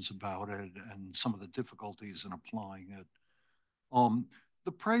questions about it and some of the difficulties in applying it.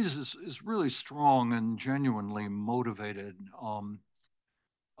 The praise is really strong and genuinely motivated.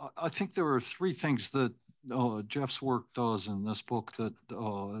 I think there are three things that Jeff's work does in this book that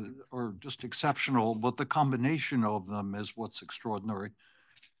are just exceptional, but the combination of them is what's extraordinary.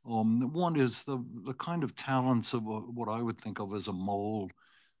 One is the kind of talents of what I would think of as a mole,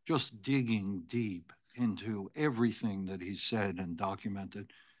 just digging deep into everything that he said and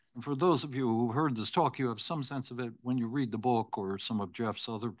documented. And for those of you who heard this talk, you have some sense of it when you read the book or some of Jeff's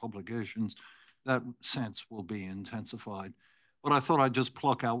other publications. That sense will be intensified. But I thought I'd just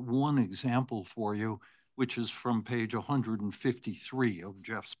pluck out one example for you, which is from page 153 of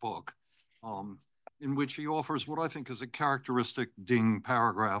Jeff's book, in which he offers what I think is a characteristic ding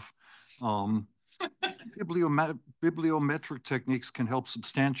paragraph. Um, Bibliometric techniques can help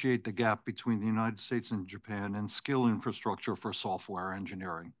substantiate the gap between the United States and Japan in skill infrastructure for software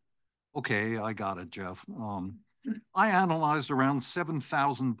engineering. Okay, I got it, Jeff. I analyzed around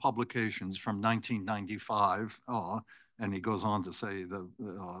 7,000 publications from 1995, and he goes on to say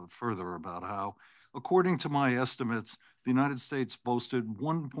further about how, according to my estimates, the United States boasted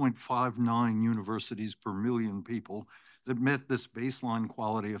 1.59 universities per million people that met this baseline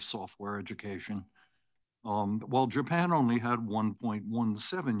quality of software education, while Japan only had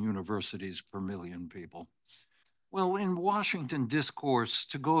 1.17 universities per million people. Well, in Washington discourse,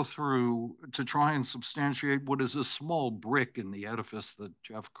 to go through to try and substantiate what is a small brick in the edifice that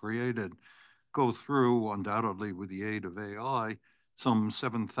Jeff created, go through, undoubtedly with the aid of AI, some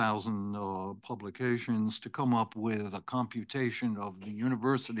 7,000 publications to come up with a computation of the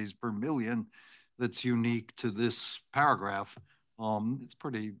universities per million that's unique to this paragraph. It's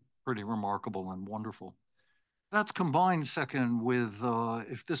pretty remarkable and wonderful. That's combined second with,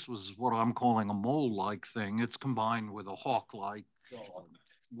 if this was what I'm calling a mole-like thing, it's combined with a hawk-like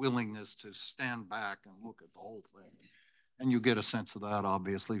willingness to stand back and look at the whole thing. And you get a sense of that,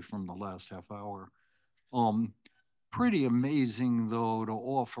 obviously, from the last half hour. Pretty amazing, though, to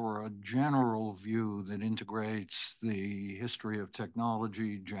offer a general view that integrates the history of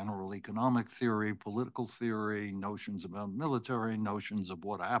technology, general economic theory, political theory, notions about military, notions of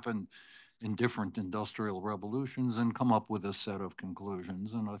what happened in different industrial revolutions, and come up with a set of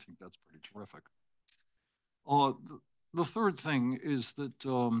conclusions. And I think that's pretty terrific. The third thing is that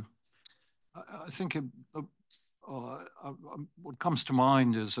I think what comes to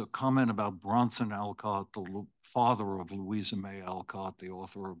mind is a comment about Bronson Alcott, the father of Louisa May Alcott, the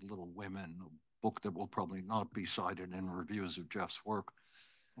author of Little Women, a book that will probably not be cited in reviews of Jeff's work.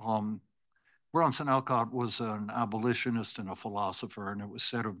 Bronson Alcott was an abolitionist and a philosopher, and it was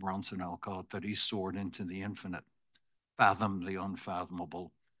said of Bronson Alcott that he soared into the infinite, fathomed the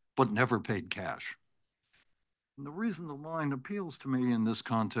unfathomable, but never paid cash. And the reason the line appeals to me in this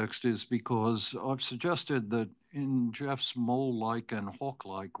context is because I've suggested that in Jeff's mole-like and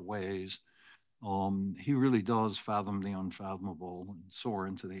hawk-like ways, he really does fathom the unfathomable and soar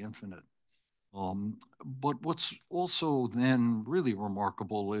into the infinite. But what's also then really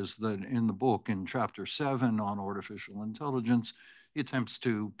remarkable is that in the book, in chapter 7 on artificial intelligence, he attempts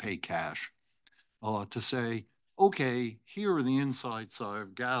to pay cash, to say, okay, here are the insights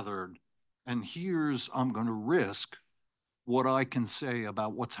I've gathered, and here's, I'm going to risk what I can say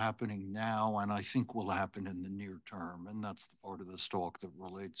about what's happening now and I think will happen in the near term. And that's the part of this talk that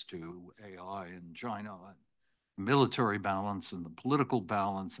relates to AI in China, and military balance and the political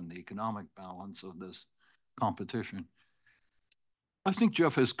balance and the economic balance of this competition. I think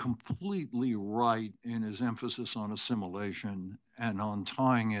Jeff is completely right in his emphasis on assimilation and on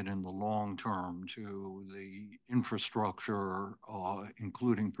tying it in the long term to the infrastructure,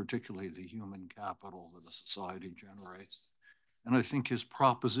 including particularly the human capital that a society generates. And I think his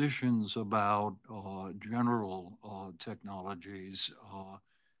propositions about general technologies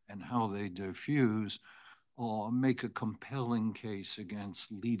and how they diffuse make a compelling case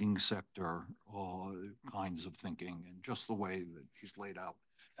against leading sector kinds of thinking and just the way that he's laid out.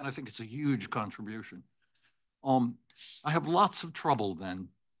 And I think it's a huge contribution. I have lots of trouble then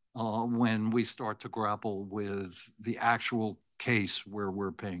when we start to grapple with the actual case where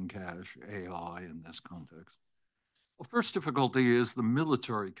we're paying cash, AI in this context. The first difficulty is the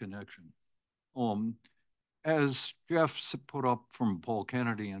military connection. As Jeff put up from Paul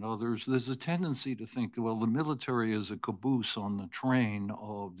Kennedy and others, there's a tendency to think, well, the military is a caboose on the train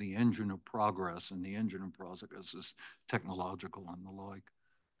of the engine of progress, and the engine of progress is technological and the like.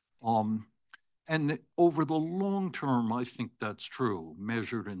 And over the long term, I think that's true,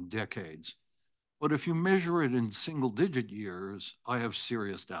 measured in decades. But if you measure it in single-digit years, I have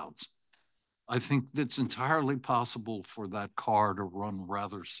serious doubts. I think it's entirely possible for that car to run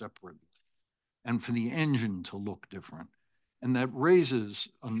rather separately and for the engine to look different. And that raises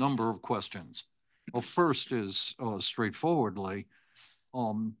a number of questions. Well, first is straightforwardly,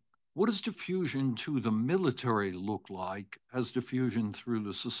 what does diffusion to the military look like as diffusion through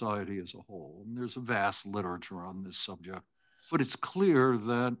the society as a whole? And there's a vast literature on this subject. But it's clear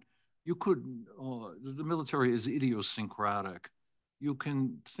that you could, the military is idiosyncratic. You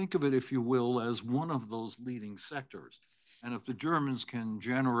can think of it, if you will, as one of those leading sectors. And if the Germans can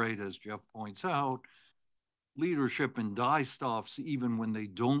generate, as Jeff points out, leadership in dye-stuffs, even when they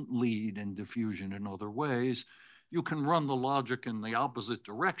don't lead in diffusion in other ways, you can run the logic in the opposite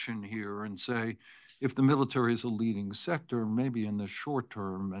direction here and say, if the military is a leading sector, maybe in the short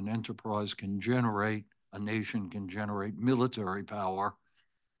term, an enterprise can generate, a nation can generate military power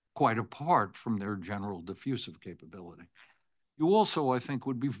quite apart from their general diffusive capability. You also, I think,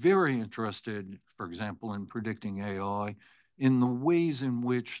 would be very interested, for example, in predicting AI, in the ways in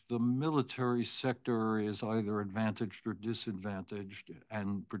which the military sector is either advantaged or disadvantaged,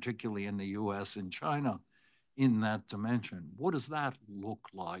 and particularly in the US and China, in that dimension. What does that look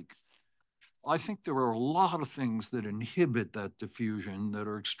like? I think there are a lot of things that inhibit that diffusion that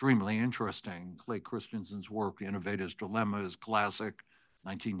are extremely interesting. Clay Christensen's work, Innovator's Dilemma, is classic,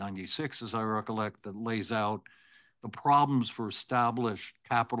 1996, as I recollect, that lays out the problems for established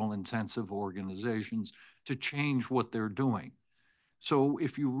capital-intensive organizations to change what they're doing. So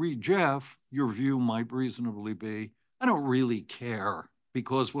if you read Jeff, your view might reasonably be, I don't really care,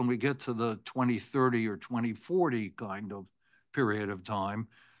 because when we get to the 2030 or 2040 kind of period of time,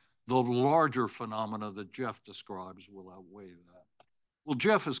 the larger phenomena that Jeff describes will outweigh that. Well,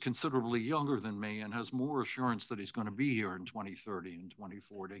 Jeff is considerably younger than me and has more assurance that he's going to be here in 2030 and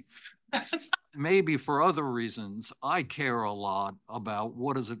 2040. Maybe for other reasons, I care a lot about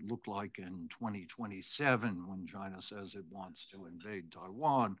what does it look like in 2027 when China says it wants to invade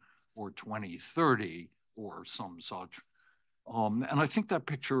Taiwan, or 2030 or some such. And I think that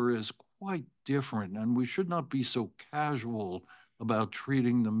picture is quite different, and we should not be so casual about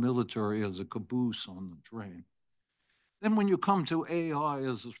treating the military as a caboose on the train. Then when you come to AI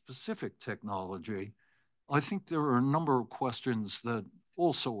as a specific technology, I think there are a number of questions that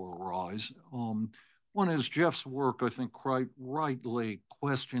also arise. One is Jeff's work, I think, quite rightly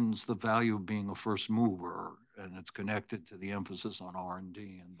questions the value of being a first mover, and it's connected to the emphasis on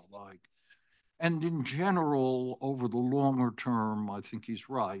R&D and the like. And in general, over the longer term, I think he's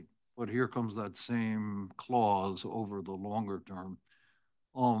right. But here comes that same clause, over the longer term.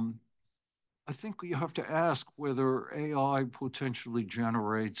 I think you have to ask whether AI potentially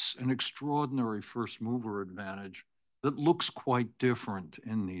generates an extraordinary first mover advantage that looks quite different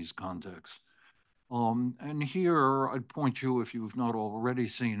in these contexts. And here I'd point you, if you've not already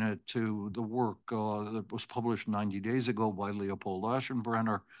seen it, to the work that was published 90 days ago by Leopold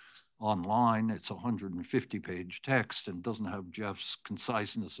Aschenbrenner online. It's a 150-page text and doesn't have Jeff's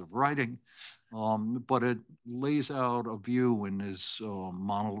conciseness of writing. But it lays out a view in his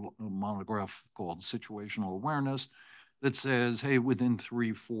monograph called Situational Awareness that says, hey, within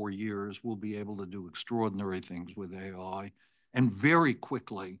 3-4 years, we'll be able to do extraordinary things with AI. And very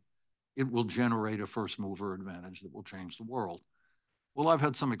quickly, it will generate a first mover advantage that will change the world. Well, I've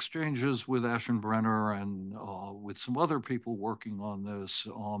had some exchanges with Aschenbrenner and with some other people working on this.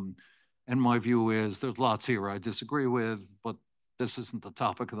 And my view is there's lots here I disagree with, but this isn't the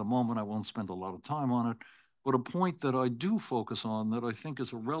topic of the moment. I won't spend a lot of time on it. But a point that I do focus on that I think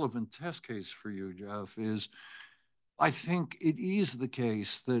is a relevant test case for you, Jeff, is I think it is the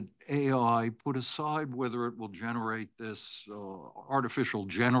case that AI, put aside whether it will generate this artificial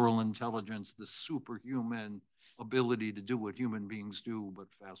general intelligence, this superhuman ability to do what human beings do, but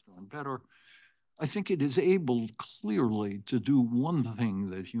faster and better, I think it is able clearly to do one thing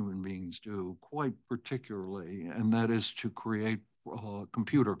that human beings do quite particularly, and that is to create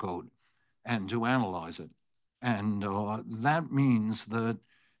computer code and to analyze it. And that means that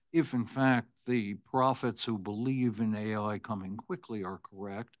if in fact the prophets who believe in AI coming quickly are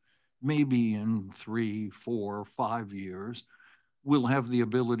correct, maybe in 3, 4, 5 years, we'll have the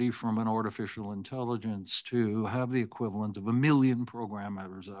ability from an artificial intelligence to have the equivalent of 1 million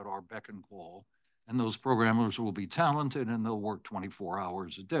programmers at our beck and call. And those programmers will be talented and they'll work 24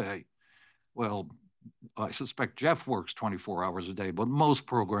 hours a day. Well, I suspect Jeff works 24 hours a day, but most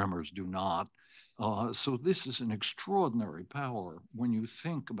programmers do not. So this is an extraordinary power when you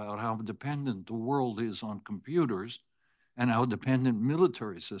think about how dependent the world is on computers and how dependent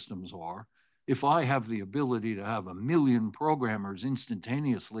military systems are. If I have the ability to have 1 million programmers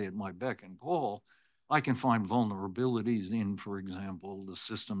instantaneously at my beck and call, I can find vulnerabilities in, for example, the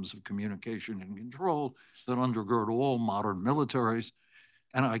systems of communication and control that undergird all modern militaries,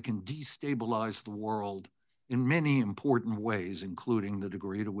 and I can destabilize the world in many important ways, including the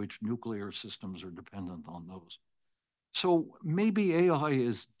degree to which nuclear systems are dependent on those. So maybe AI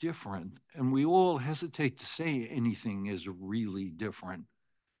is different, and we all hesitate to say anything is really different.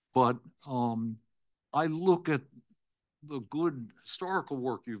 But I look at the good historical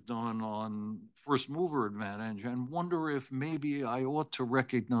work you've done on first mover advantage and wonder if maybe I ought to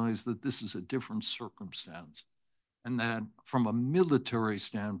recognize that this is a different circumstance and that from a military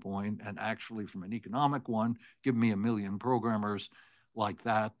standpoint and actually from an economic one, give me a million programmers like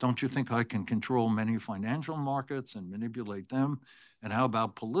that. Don't you think I can control many financial markets and manipulate them? And how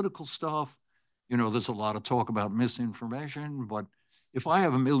about political stuff? You know, there's a lot of talk about misinformation, but if I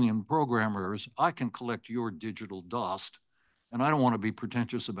have a million programmers, I can collect your digital dust. And I don't want to be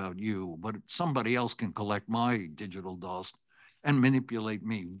pretentious about you, but somebody else can collect my digital dust and manipulate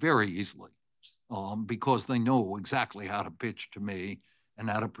me very easily because they know exactly how to pitch to me and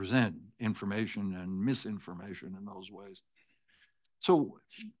how to present information and misinformation in those ways. So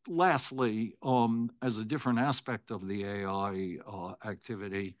lastly, as a different aspect of the AI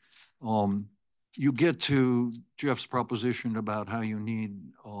activity, you get to Jeff's proposition about how you need,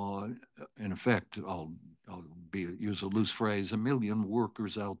 in effect, use a loose phrase, a million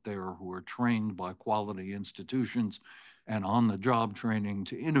workers out there who are trained by quality institutions and on the job training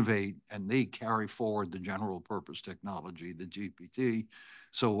to innovate, and they carry forward the general purpose technology, the GPT,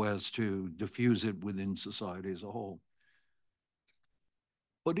 so as to diffuse it within society as a whole.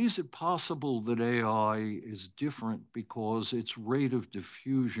 But is it possible that AI is different because its rate of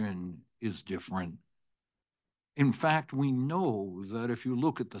diffusion is different? In fact, we know that if you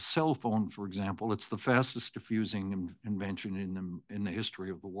look at the cell phone, for example, it's the fastest diffusing invention in the history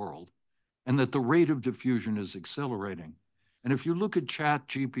of the world, and that the rate of diffusion is accelerating. And if you look at Chat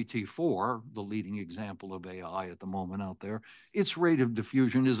GPT-4, the leading example of AI at the moment out there, its rate of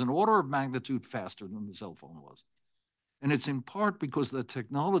diffusion is an order of magnitude faster than the cell phone was. And it's in part because the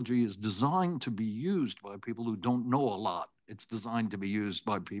technology is designed to be used by people who don't know a lot. It's designed to be used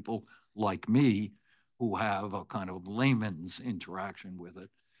by people like me who have a kind of layman's interaction with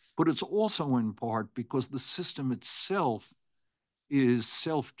it. But it's also in part because the system itself is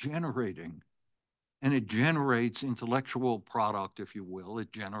self-generating and it generates intellectual product, if you will.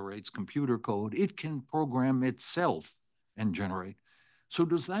 It generates computer code. It can program itself and generate. So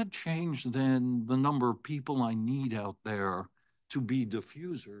does that change then the number of people I need out there to be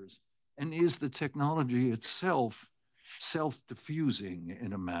diffusers? And is the technology itself self-diffusing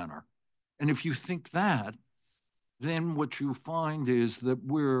in a manner? And if you think that, then what you find is that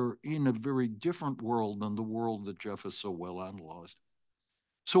we're in a very different world than the world that Jeff has so well analyzed.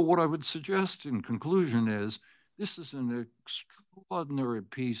 So what I would suggest in conclusion is this is an extraordinary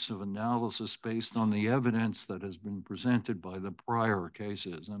piece of analysis based on the evidence that has been presented by the prior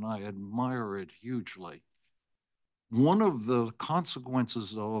cases, and I admire it hugely. One of the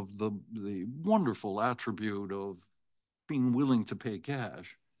consequences of the wonderful attribute of being willing to pay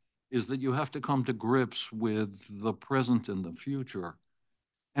cash is that you have to come to grips with the present and the future.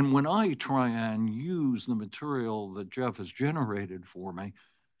 And when I try and use the material that Jeff has generated for me,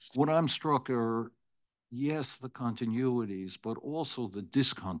 what I'm struck are, yes, the continuities, but also the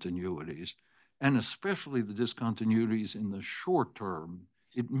discontinuities, and especially the discontinuities in the short term.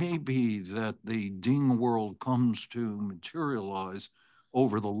 It may be that the ding world comes to materialize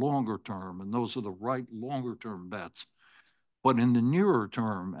over the longer term, and those are the right longer term bets. But in the nearer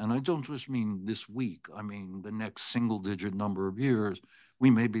term, and I don't just mean this week, I mean the next single digit number of years, we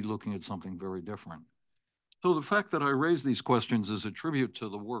may be looking at something very different. So the fact that I raise these questions is a tribute to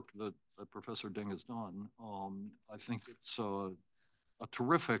the work that Professor Ding has done. I think it's a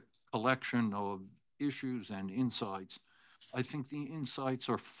terrific collection of issues and insights. I think the insights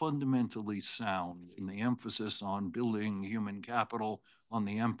are fundamentally sound in the emphasis on building human capital, on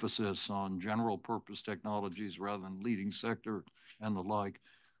the emphasis on general purpose technologies rather than leading sector and the like.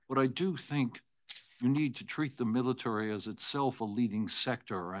 But I do think you need to treat the military as itself a leading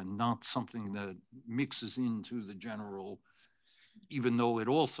sector and not something that mixes into the general, even though it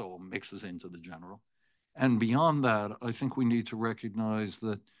also mixes into the general. And beyond that, I think we need to recognize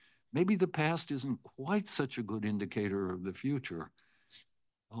that maybe the past isn't quite such a good indicator of the future.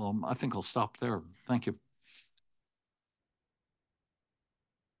 I think I'll stop there. Thank you.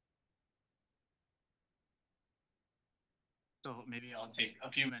 So maybe I'll take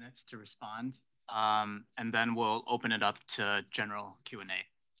a few minutes to respond, and then we'll open it up to general Q&A.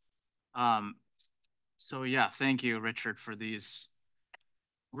 So yeah, thank you, Richard, for these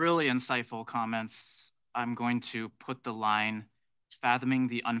really insightful comments. I'm going to put the line "fathoming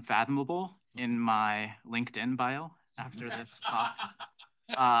the unfathomable" in my LinkedIn bio after this talk.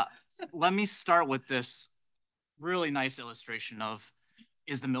 Let me start with this really nice illustration of,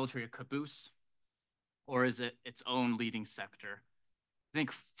 is the military a caboose or is it its own leading sector? I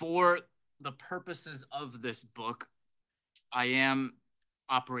think for the purposes of this book, I am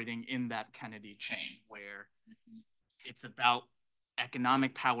operating in that Kennedy chain where It's about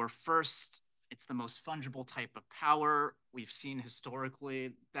economic power first. It's the most fungible type of power we've seen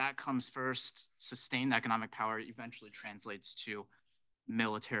historically. That comes first. Sustained economic power eventually translates to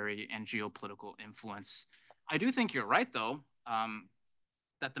military and geopolitical influence. I do think you're right, though,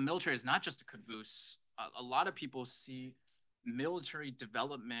 that the military is not just a caboose. A lot of people see military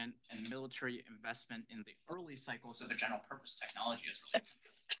development and military investment in the early cycles of the general purpose technology as really central.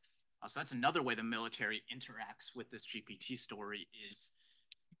 So that's another way the military interacts with this GPT story is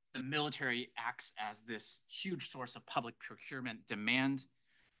the military acts as this huge source of public procurement demand,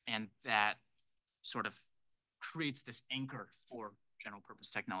 and that sort of creates this anchor for general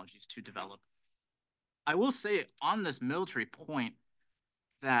purpose technologies to develop. I will say on this military point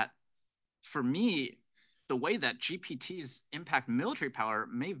that for me, the way that GPTs impact military power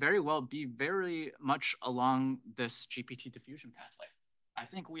may very well be very much along this GPT diffusion pathway. I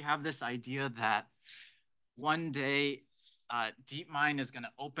think we have this idea that one day DeepMind is going to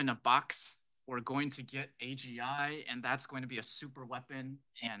open a box. We're going to get AGI, and that's going to be a super weapon.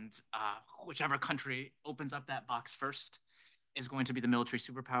 And whichever country opens up that box first is going to be the military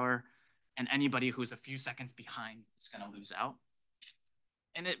superpower. And anybody who's a few seconds behind is going to lose out.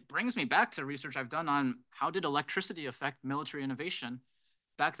 And it brings me back to research I've done on how did electricity affect military innovation.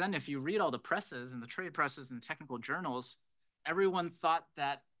 Back then, if you read all the presses and the trade presses and the technical journals, everyone thought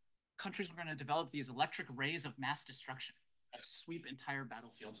that countries were going to develop these electric rays of mass destruction that sweep entire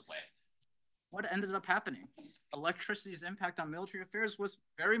battlefields away. What ended up happening? Electricity's impact on military affairs was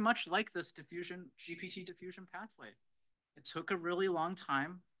very much like this GPT diffusion pathway. It took a really long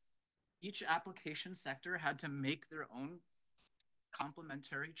time. Each application sector had to make their own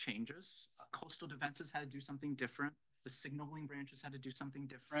complementary changes. Coastal defenses had to do something different. The signaling branches had to do something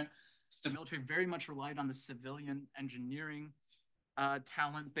different. The military very much relied on the civilian engineering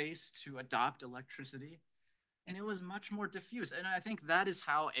talent base to adopt electricity. And it was much more diffuse. And I think that is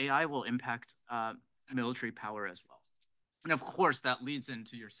how AI will impact military power as well. And of course, that leads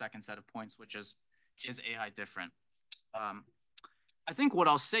into your second set of points, which is AI different? I think what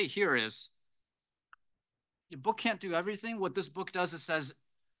I'll say here is your book can't do everything. What this book does is says,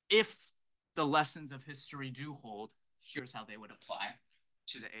 if the lessons of history do hold, here's how they would apply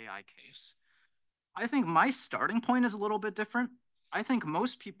to the AI case. I think my starting point is a little bit different. I think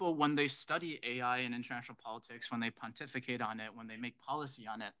most people, when they study AI in international politics, when they pontificate on it, when they make policy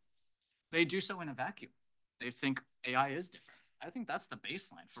on it, they do so in a vacuum. They think AI is different. I think that's the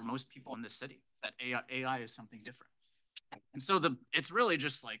baseline for most people in this city, that AI is something different. And so it's really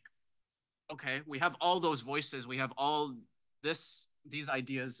just like, okay, we have all those voices, we have all these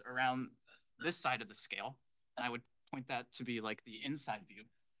ideas around this side of the scale. And I would point that to be like the inside view,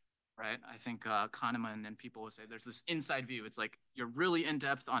 right? I think Kahneman and people will say there's this inside view. It's like you're really in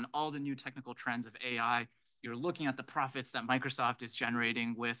depth on all the new technical trends of AI. You're looking at the profits that Microsoft is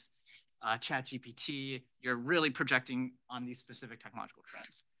generating with ChatGPT. You're really projecting on these specific technological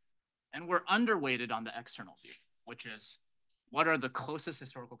trends. And we're underweighted on the external view, which is what are the closest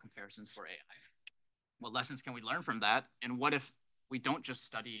historical comparisons for AI? What lessons can we learn from that? And what if we don't just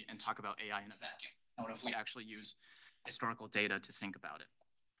study and talk about AI in a vacuum? And what if we actually use historical data to think about it?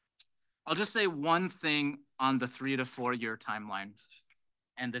 I'll just say one thing on the 3 to 4 year timeline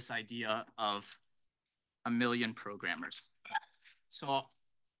and this idea of 1 million programmers. So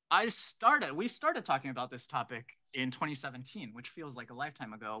we started talking about this topic in 2017, which feels like a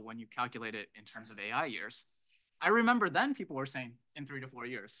lifetime ago when you calculate it in terms of AI years. I remember then people were saying in 3 to 4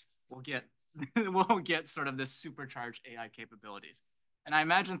 years, we'll get sort of this supercharged AI capabilities. And I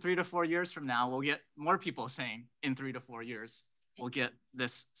imagine 3 to 4 years from now, we'll get more people saying in 3 to 4 years, we'll get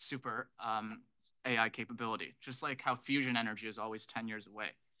this super AI capability, just like how fusion energy is always 10 years away.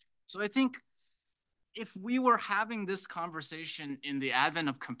 So I think if we were having this conversation in the advent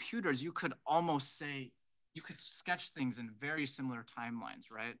of computers, you could almost say, you could sketch things in very similar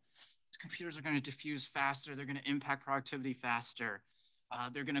timelines, right? Computers are going to diffuse faster. They're going to impact productivity faster.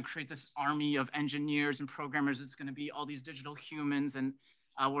 They're going to create this army of engineers and programmers. It's going to be all these digital humans, and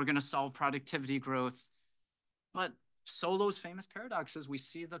we're going to solve productivity growth. But Solo's famous paradox is we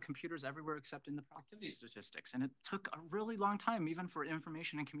see the computers everywhere except in the productivity statistics. And it took a really long time, even for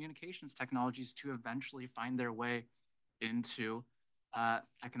information and communications technologies, to eventually find their way into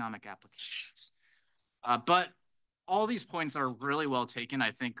economic applications. But all these points are really well taken.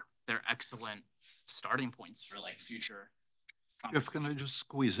 I think they're excellent starting points for like future. Jeff, can I just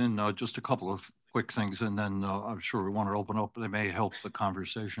squeeze in just a couple of quick things, and then I'm sure we want to open up, they may help the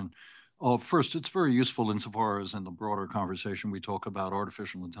conversation. First, it's very useful insofar as in the broader conversation we talk about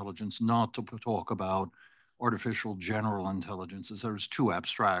artificial intelligence, not to talk about artificial general intelligence is there's too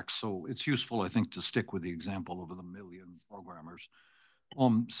abstract. So it's useful, I think, to stick with the example of the million programmers.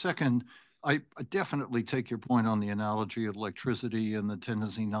 Second, I definitely take your point on the analogy of electricity and the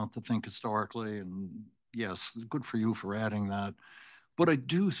tendency not to think historically. And yes, good for you for adding that. But I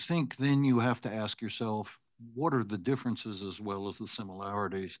do think then you have to ask yourself, what are the differences as well as the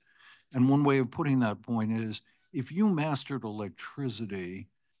similarities? And one way of putting that point is, if you mastered electricity,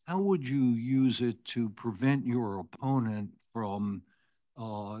 how would you use it to prevent your opponent from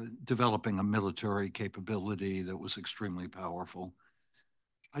developing a military capability that was extremely powerful?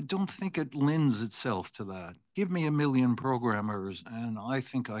 I don't think it lends itself to that. Give me a million programmers, and I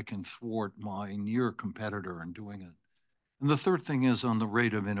think I can thwart my near competitor in doing it. And the third thing is on the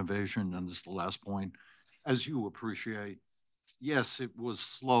rate of innovation, and this is the last point, as you appreciate, yes, it was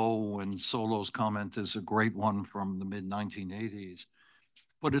slow, and Solo's comment is a great one from the mid 1980s,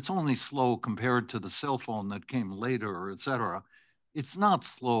 but it's only slow compared to the cell phone that came later, et cetera. It's not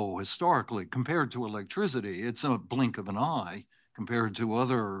slow historically compared to electricity. It's a blink of an eye compared to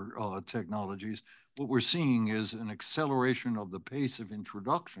other technologies. What we're seeing is an acceleration of the pace of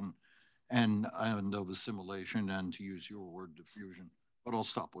introduction and of assimilation, and to use your word, diffusion. But I'll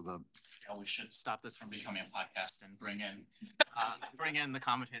stop with that. Yeah, we should stop this from becoming a podcast and bring in the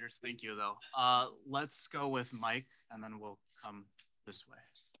commentators. Thank you, though. Let's go with Mike, and then we'll come this way.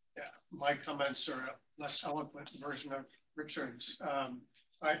 Yeah, my comments are a less eloquent version of Richard's.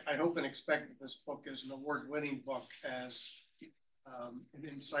 I hope and expect that this book is an award-winning book as an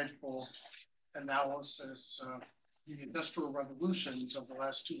insightful analysis of the industrial revolutions of the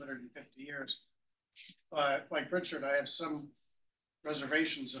last 250 years. But like Richard, I have some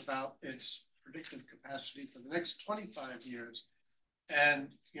reservations about its predictive capacity for the next 25 years. And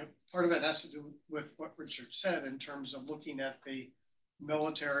part of it has to do with what Richard said in terms of looking at the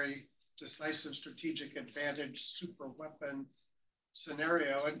military decisive strategic advantage super weapon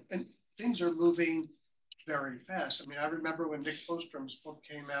scenario. And things are moving very fast. I mean, I remember when Nick Bostrom's book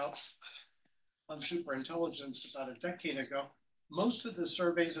came out on superintelligence about a decade ago, most of the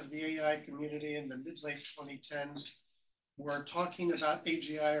surveys of the AI community in the mid-late 2010s were talking about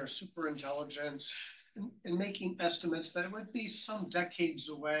AGI or superintelligence and making estimates that it would be some decades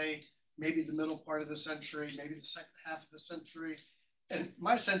away, maybe the middle part of the century, maybe the second half of the century. And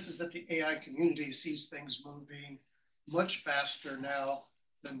my sense is that the AI community sees things moving much faster now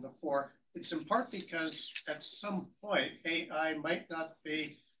than before. It's in part because at some point, AI might not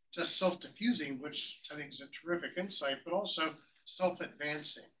be just self-diffusing, which I think is a terrific insight, but also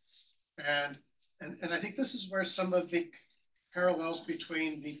self-advancing. And I think this is where some of the parallels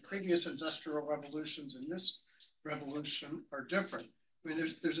between the previous industrial revolutions and this revolution are different. I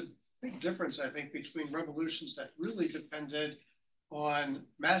mean, there's a big difference, I think, between revolutions that really depended on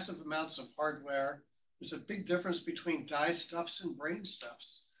massive amounts of hardware. There's a big difference between dye stuffs and brain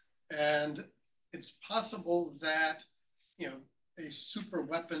stuffs. And it's possible that, a super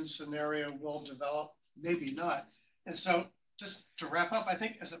weapon scenario will develop, maybe not. And so just to wrap up, I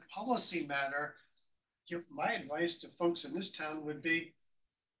think as a policy matter, my advice to folks in this town would be,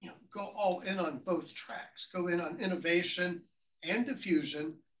 go all in on both tracks. Go in on innovation and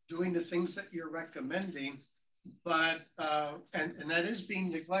diffusion, doing the things that you're recommending, but and that is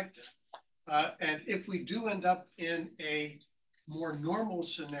being neglected. And if we do end up in a more normal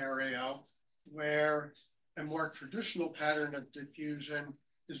scenario where a more traditional pattern of diffusion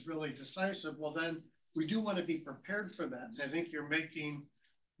is really decisive, well, then we do want to be prepared for that. And I think you're making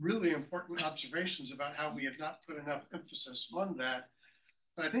really important observations about how we have not put enough emphasis on that.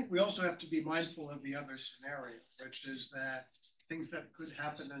 But I think we also have to be mindful of the other scenario, which is that things that could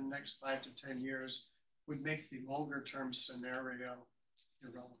happen in the next 5 to 10 years would make the longer term scenario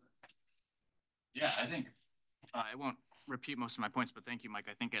irrelevant. Yeah, I think I won't repeat most of my points, but thank you, Mike.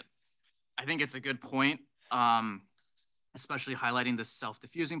 I think it's a good point, especially highlighting this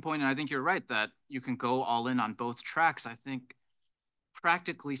self-diffusing point. And I think you're right that you can go all in on both tracks. I think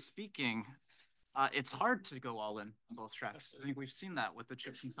practically speaking, it's hard to go all in on both tracks. I think we've seen that with the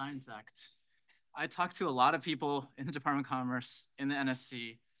Chips and Science Act. I talked to a lot of people in the Department of Commerce, in the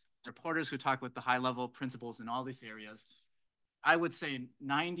NSC, reporters who talk with the high-level principals in all these areas. I would say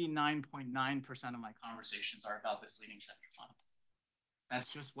 99.9% of my conversations are about this leading sector fund.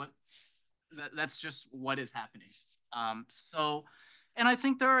 That's just what is happening. And I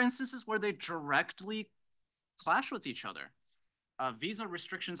think there are instances where they directly clash with each other. Visa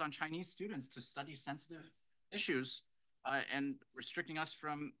restrictions on Chinese students to study sensitive issues and restricting us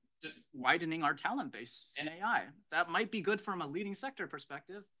from widening our talent base in AI. That might be good from a leading sector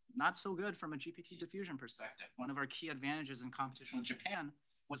perspective, not so good from a GPT diffusion perspective. One of our key advantages in competition with Japan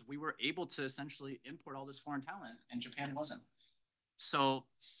was we were able to essentially import all this foreign talent, and Japan wasn't. So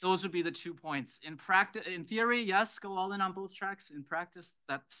those would be the 2 points. In practice, in theory, yes, go all in on both tracks. In practice,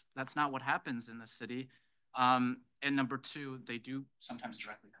 that's not what happens in the city. And number 2, they do sometimes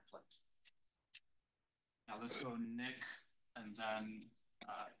directly conflict. Now let's go Nick, and then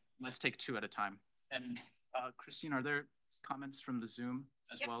let's take 2 at a time. And Christine, are there comments from the Zoom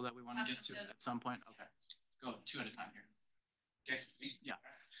as well that we want to get to at some point? Okay, let's go 2 at a time here. Okay. Yeah.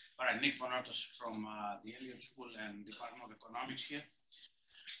 All right, Nick Bonatos from the Elliott School and Department of Economics here.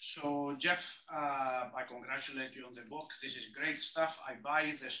 So Jeff, I congratulate you on the book. This is great stuff. I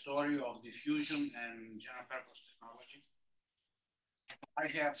buy the story of diffusion and general purpose technology. I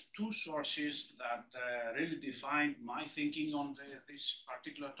have 2 sources that really defined my thinking on this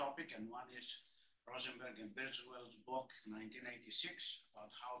particular topic, and one is Rosenberg and Birdwell's book, 1986, about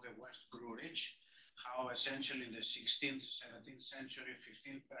how the West grew rich, how essentially in the 16th, 17th century,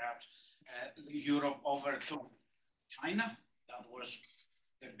 15th perhaps, Europe overtook China. That was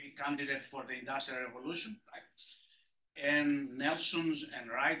the big candidate for the Industrial Revolution, right? And Nelson's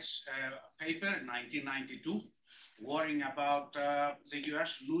and Wright's paper, 1992, worrying about the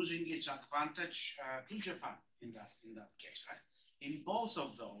US losing its advantage to Japan in that case, right? In both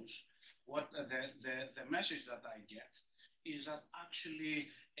of those, what the message that I get is that actually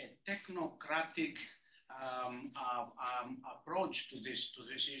a technocratic approach to this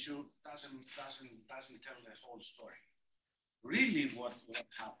issue doesn't tell the whole story. Really, what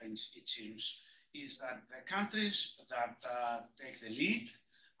happens, it seems, is that the countries that take the lead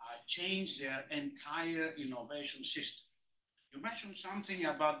change their entire innovation system. You mentioned something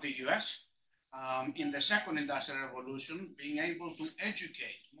about the US in the second industrial revolution, being able to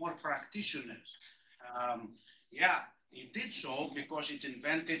educate more practitioners. Yeah, it did so because it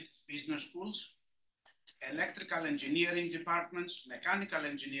invented business schools, electrical engineering departments, mechanical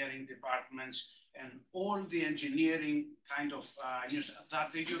engineering departments, and all the engineering kind of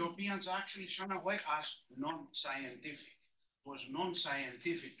that the Europeans actually shun away as non-scientific. It was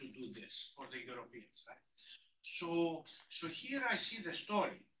non-scientific to do this for the Europeans, right? So here I see the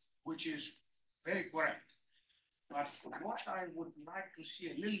story, which is very correct. But what I would like to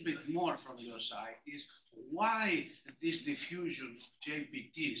see a little bit more from your side is why this diffusion of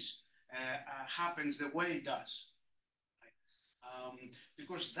JPTs happens the way it does.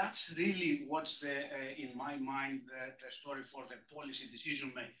 Because that's really what's in my mind, the story for the policy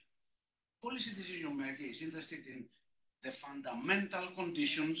decision maker. Policy decision maker is interested in the fundamental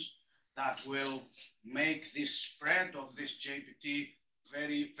conditions that will make this spread of this JPT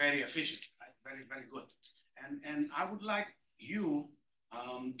very, very efficient, right? Very, very good. And I would like you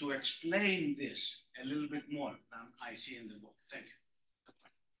to explain this a little bit more than I see in the book. Thank you.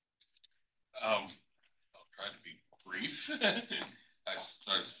 I'll try to be brief. I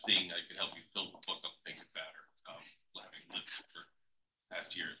started seeing I could help you fill the book up, make it better, having lived for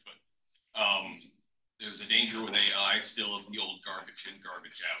past years. But there's a danger with AI still of the old garbage in,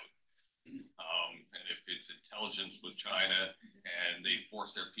 garbage out. And if it's intelligence with China and they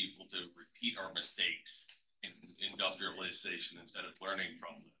force their people to repeat our mistakes in industrialization instead of learning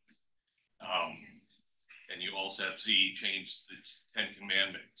from them. And you also have Xi change the 10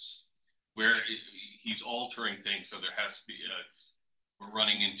 Commandments, where he's altering things. So there has to be we're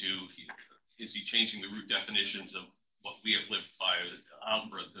running into, is he changing the root definitions of what we have lived by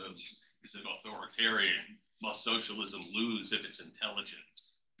algorithm? Is it authoritarian? Must socialism lose if it's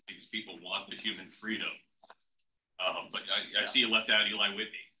intelligence? Because people want the human freedom. But I see you left out Eli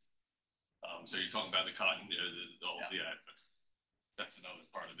Whitney. So you're talking about the cotton, but that's another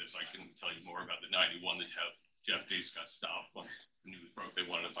part of this. I can tell you more about the 91 that Jeff Bezos got stopped when the news broke. They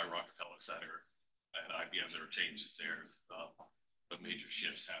wanted to buy Rockefeller Center and IBM. There were changes there, but major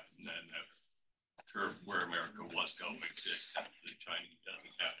shifts happened then that curved where America was going to the Chinese,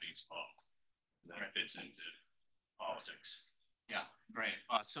 Japanese law. And that fits into politics. Yeah, great.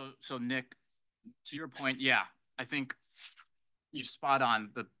 So Nick, to your point, yeah, I think you're spot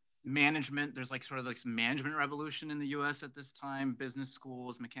on. The management, there's like sort of like management revolution in the US at this time, business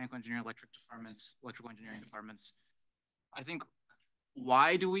schools, mechanical engineering, electrical engineering departments. I think,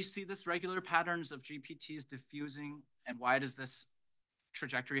 why do we see this regular patterns of GPTs diffusing, and why does this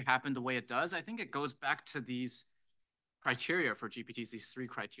trajectory happen the way it does? I think it goes back to these criteria for GPTs, these 3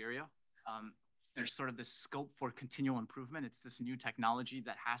 criteria. There's sort of this scope for continual improvement. It's this new technology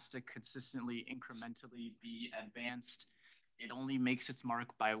that has to consistently, incrementally be advanced. It only makes its mark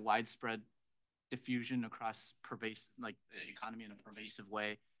by widespread diffusion across the economy in a pervasive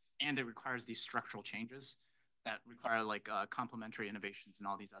way. And it requires these structural changes that require complementary innovations in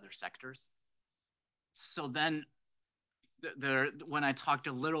all these other sectors. So then when I talked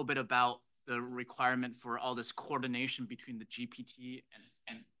a little bit about the requirement for all this coordination between the GPT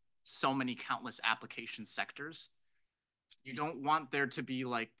and so many countless application sectors, you don't want there to be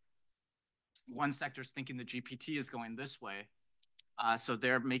like one sector's thinking the GPT is going this way. So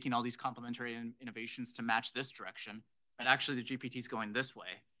they're making all these complementary innovations to match this direction, but actually the GPT is going this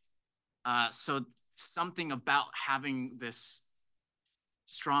way. So something about having this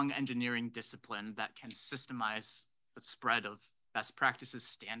strong engineering discipline that can systemize the spread of best practices,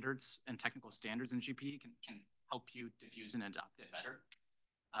 standards, and technical standards in GPT can help you diffuse and adopt it better.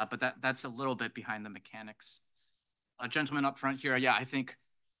 But that's a little bit behind the mechanics. Gentleman up front here, yeah, I think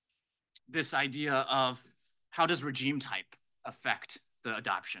this idea of how does regime type affect the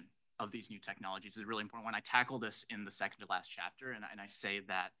adoption of these new technologies is really important. When I tackle this in the second to last chapter, and I say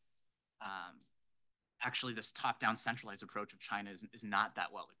that actually this top-down centralized approach of China is not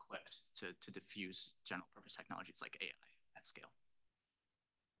that well equipped to diffuse general purpose technologies like AI at scale.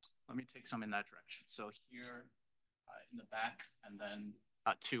 Let me take some in that direction. So here in the back, and then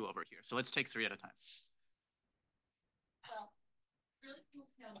two over here. So let's take three at a time. Well, really cool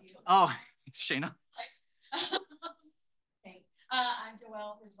to know you. Oh, Shayna. Hey, I'm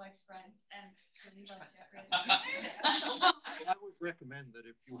Joelle, his wife's friend, and really love Jeffrey. I would recommend that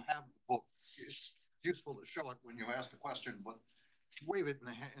if you have the book, it's useful to show it when you ask the question, but wave it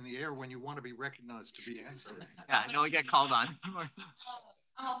in the air when you want to be recognized to be answered. Yeah, no, we get called on. I'm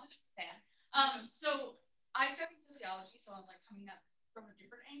just a fan. So I studied sociology, so I was like coming at this from a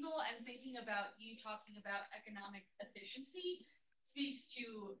different angle and thinking about you talking about economic efficiency speaks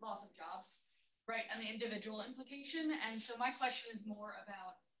to loss of jobs, right? And the individual implication. And so my question is more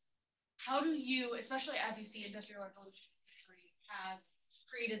about how do you, especially as you see industrial revolution history has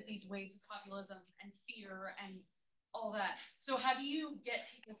created these waves of populism and fear and all that. So how do you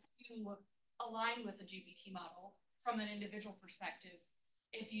get people to align with the GPT model from an individual perspective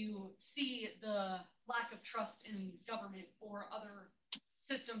if you see the lack of trust in government or other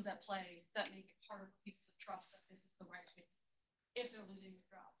systems at play that make it harder for people to trust that this is the right way if they're losing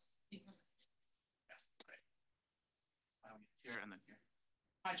their jobs because of this? Yeah, great. Here and then here.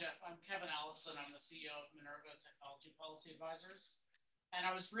 Hi, Jeff. I'm Kevin Allison. I'm the CEO of Minerva Technology Policy Advisors. And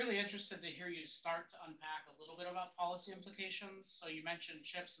I was really interested to hear you start to unpack a little bit about policy implications. So you mentioned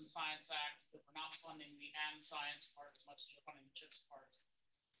CHIPS and Science Act, that we're not funding the and science part as much as we're funding the CHIPS part.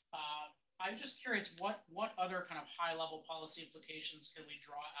 I'm just curious, what other kind of high-level policy implications can we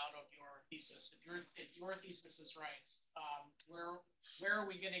draw out of your thesis? If your thesis is right, where are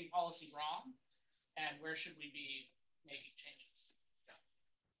we getting policy wrong, and where should we be making changes?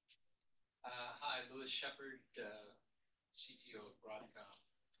 Hi, Louis Shepard, CTO of Broadcom,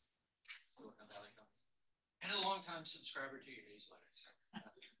 Silicon Valley company, and a longtime subscriber to your newsletters.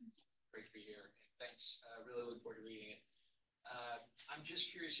 Great to be here. Thanks. Really look forward to reading it. I'm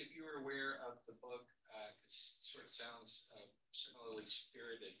just curious if you were aware of the book, because it sort of sounds similarly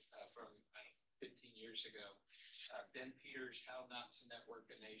spirited from 15 years ago. Ben Peters' How Not to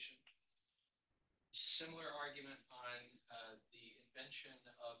Network a Nation. Similar argument on the invention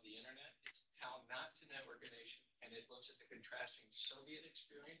of the internet. It's How Not to Network a Nation, and it looks at the contrasting Soviet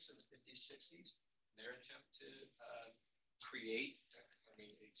experience in the 50s, 60s, their attempt to create,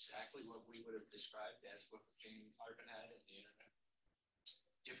 exactly what we would have described as what became ARPANET and the internet.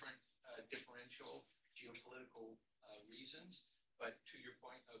 Different differential geopolitical reasons, but to your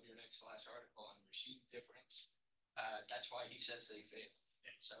point of your next last article on regime difference, that's why he says they fail.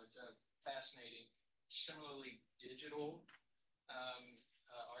 So it's a fascinating, similarly digital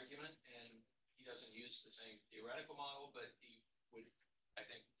argument, and he doesn't use the same theoretical model, but he would, I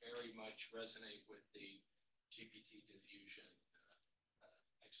think, very much resonate with the GPT diffusion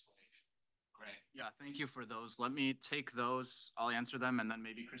explanation. Great. Yeah, thank you for those. Let me take those. I'll answer them, and then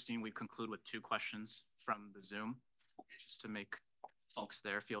maybe, Christine, we conclude with two questions from the Zoom, just to make folks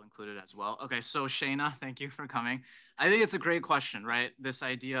there feel included as well. Okay, so Shayna, thank you for coming. I think it's a great question, right? This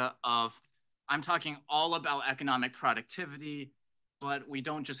idea of, I'm talking all about economic productivity, but we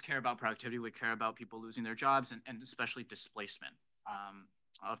don't just care about productivity, we care about people losing their jobs and especially displacement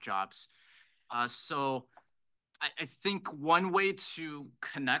of jobs. So I think one way to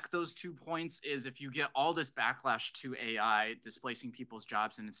connect those 2 points is if you get all this backlash to AI displacing people's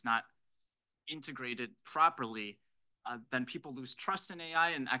jobs and it's not integrated properly, then people lose trust in AI,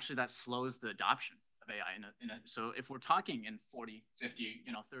 and actually that slows the adoption of AI. So if we're talking in 40, 50,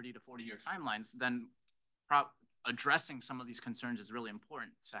 30 to 40 year timelines, then addressing some of these concerns is really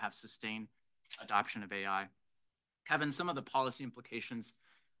important to have sustained adoption of AI. Kevin, some of the policy implications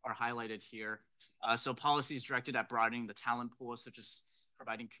are highlighted here. So policies directed at broadening the talent pool, such as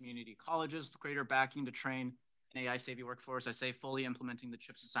providing community colleges with greater backing to train an AI savvy workforce. I say fully implementing the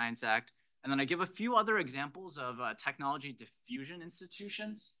CHIPS and Science Act. And then I give a few other examples of technology diffusion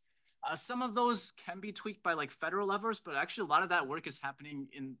institutions. Some of those can be tweaked by like federal levels, but actually a lot of that work is happening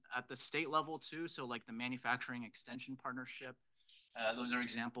at the state level too. So like the manufacturing extension partnership, those are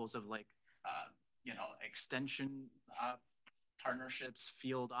examples of like, extension partnerships,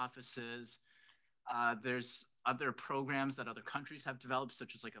 field offices. There's other programs that other countries have developed,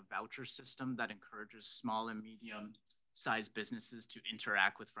 such as like a voucher system that encourages small and medium-sized businesses to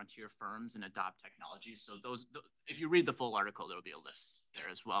interact with frontier firms and adopt technologies. So if you read the full article, there'll be a list there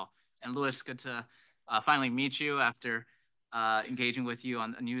as well. And Louis, good to finally meet you after engaging with you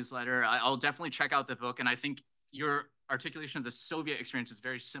on a newsletter. I'll definitely check out the book, and I think your articulation of the Soviet experience is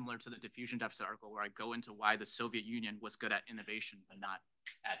very similar to the diffusion deficit article, where I go into why the Soviet Union was good at innovation but not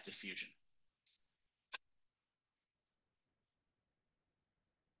at diffusion.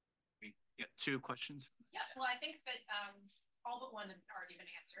 We get 2 questions. Yeah, well, I think that all but one have already been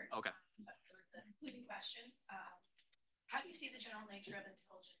answered. Okay. But for the concluding question, how do you see the general nature of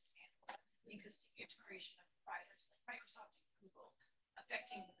intelligence and the existing integration of providers like Microsoft and Google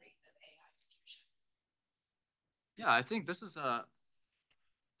affecting the rate of AI diffusion? Yeah, I think this is a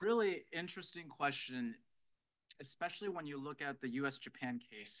really interesting question, especially when you look at the US-Japan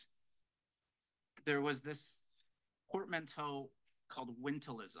case. There was this portmanteau called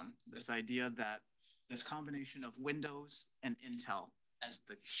Wintelism, this idea that this combination of Windows and Intel as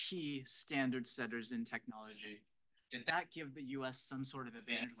the key standard setters in technology, did that give the US some sort of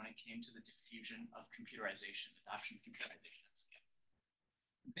advantage when it came to the diffusion of computerization, adoption of computerization at scale?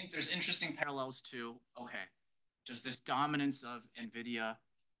 I think there's interesting parallels to, okay, does this dominance of NVIDIA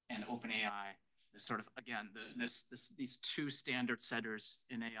and OpenAI, this sort of, again, these 2 standard setters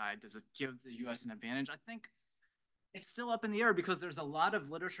in AI, does it give the US an advantage? I think it's still up in the air because there's a lot of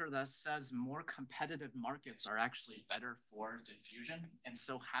literature that says more competitive markets are actually better for diffusion. And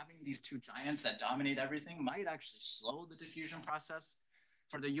so having these 2 giants that dominate everything might actually slow the diffusion process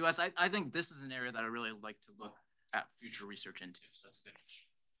for the US. I think this is an area that I really like to look at future research into. So that's good.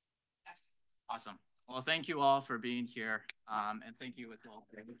 Awesome. Well, thank you all for being here. And thank you as well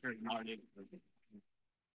for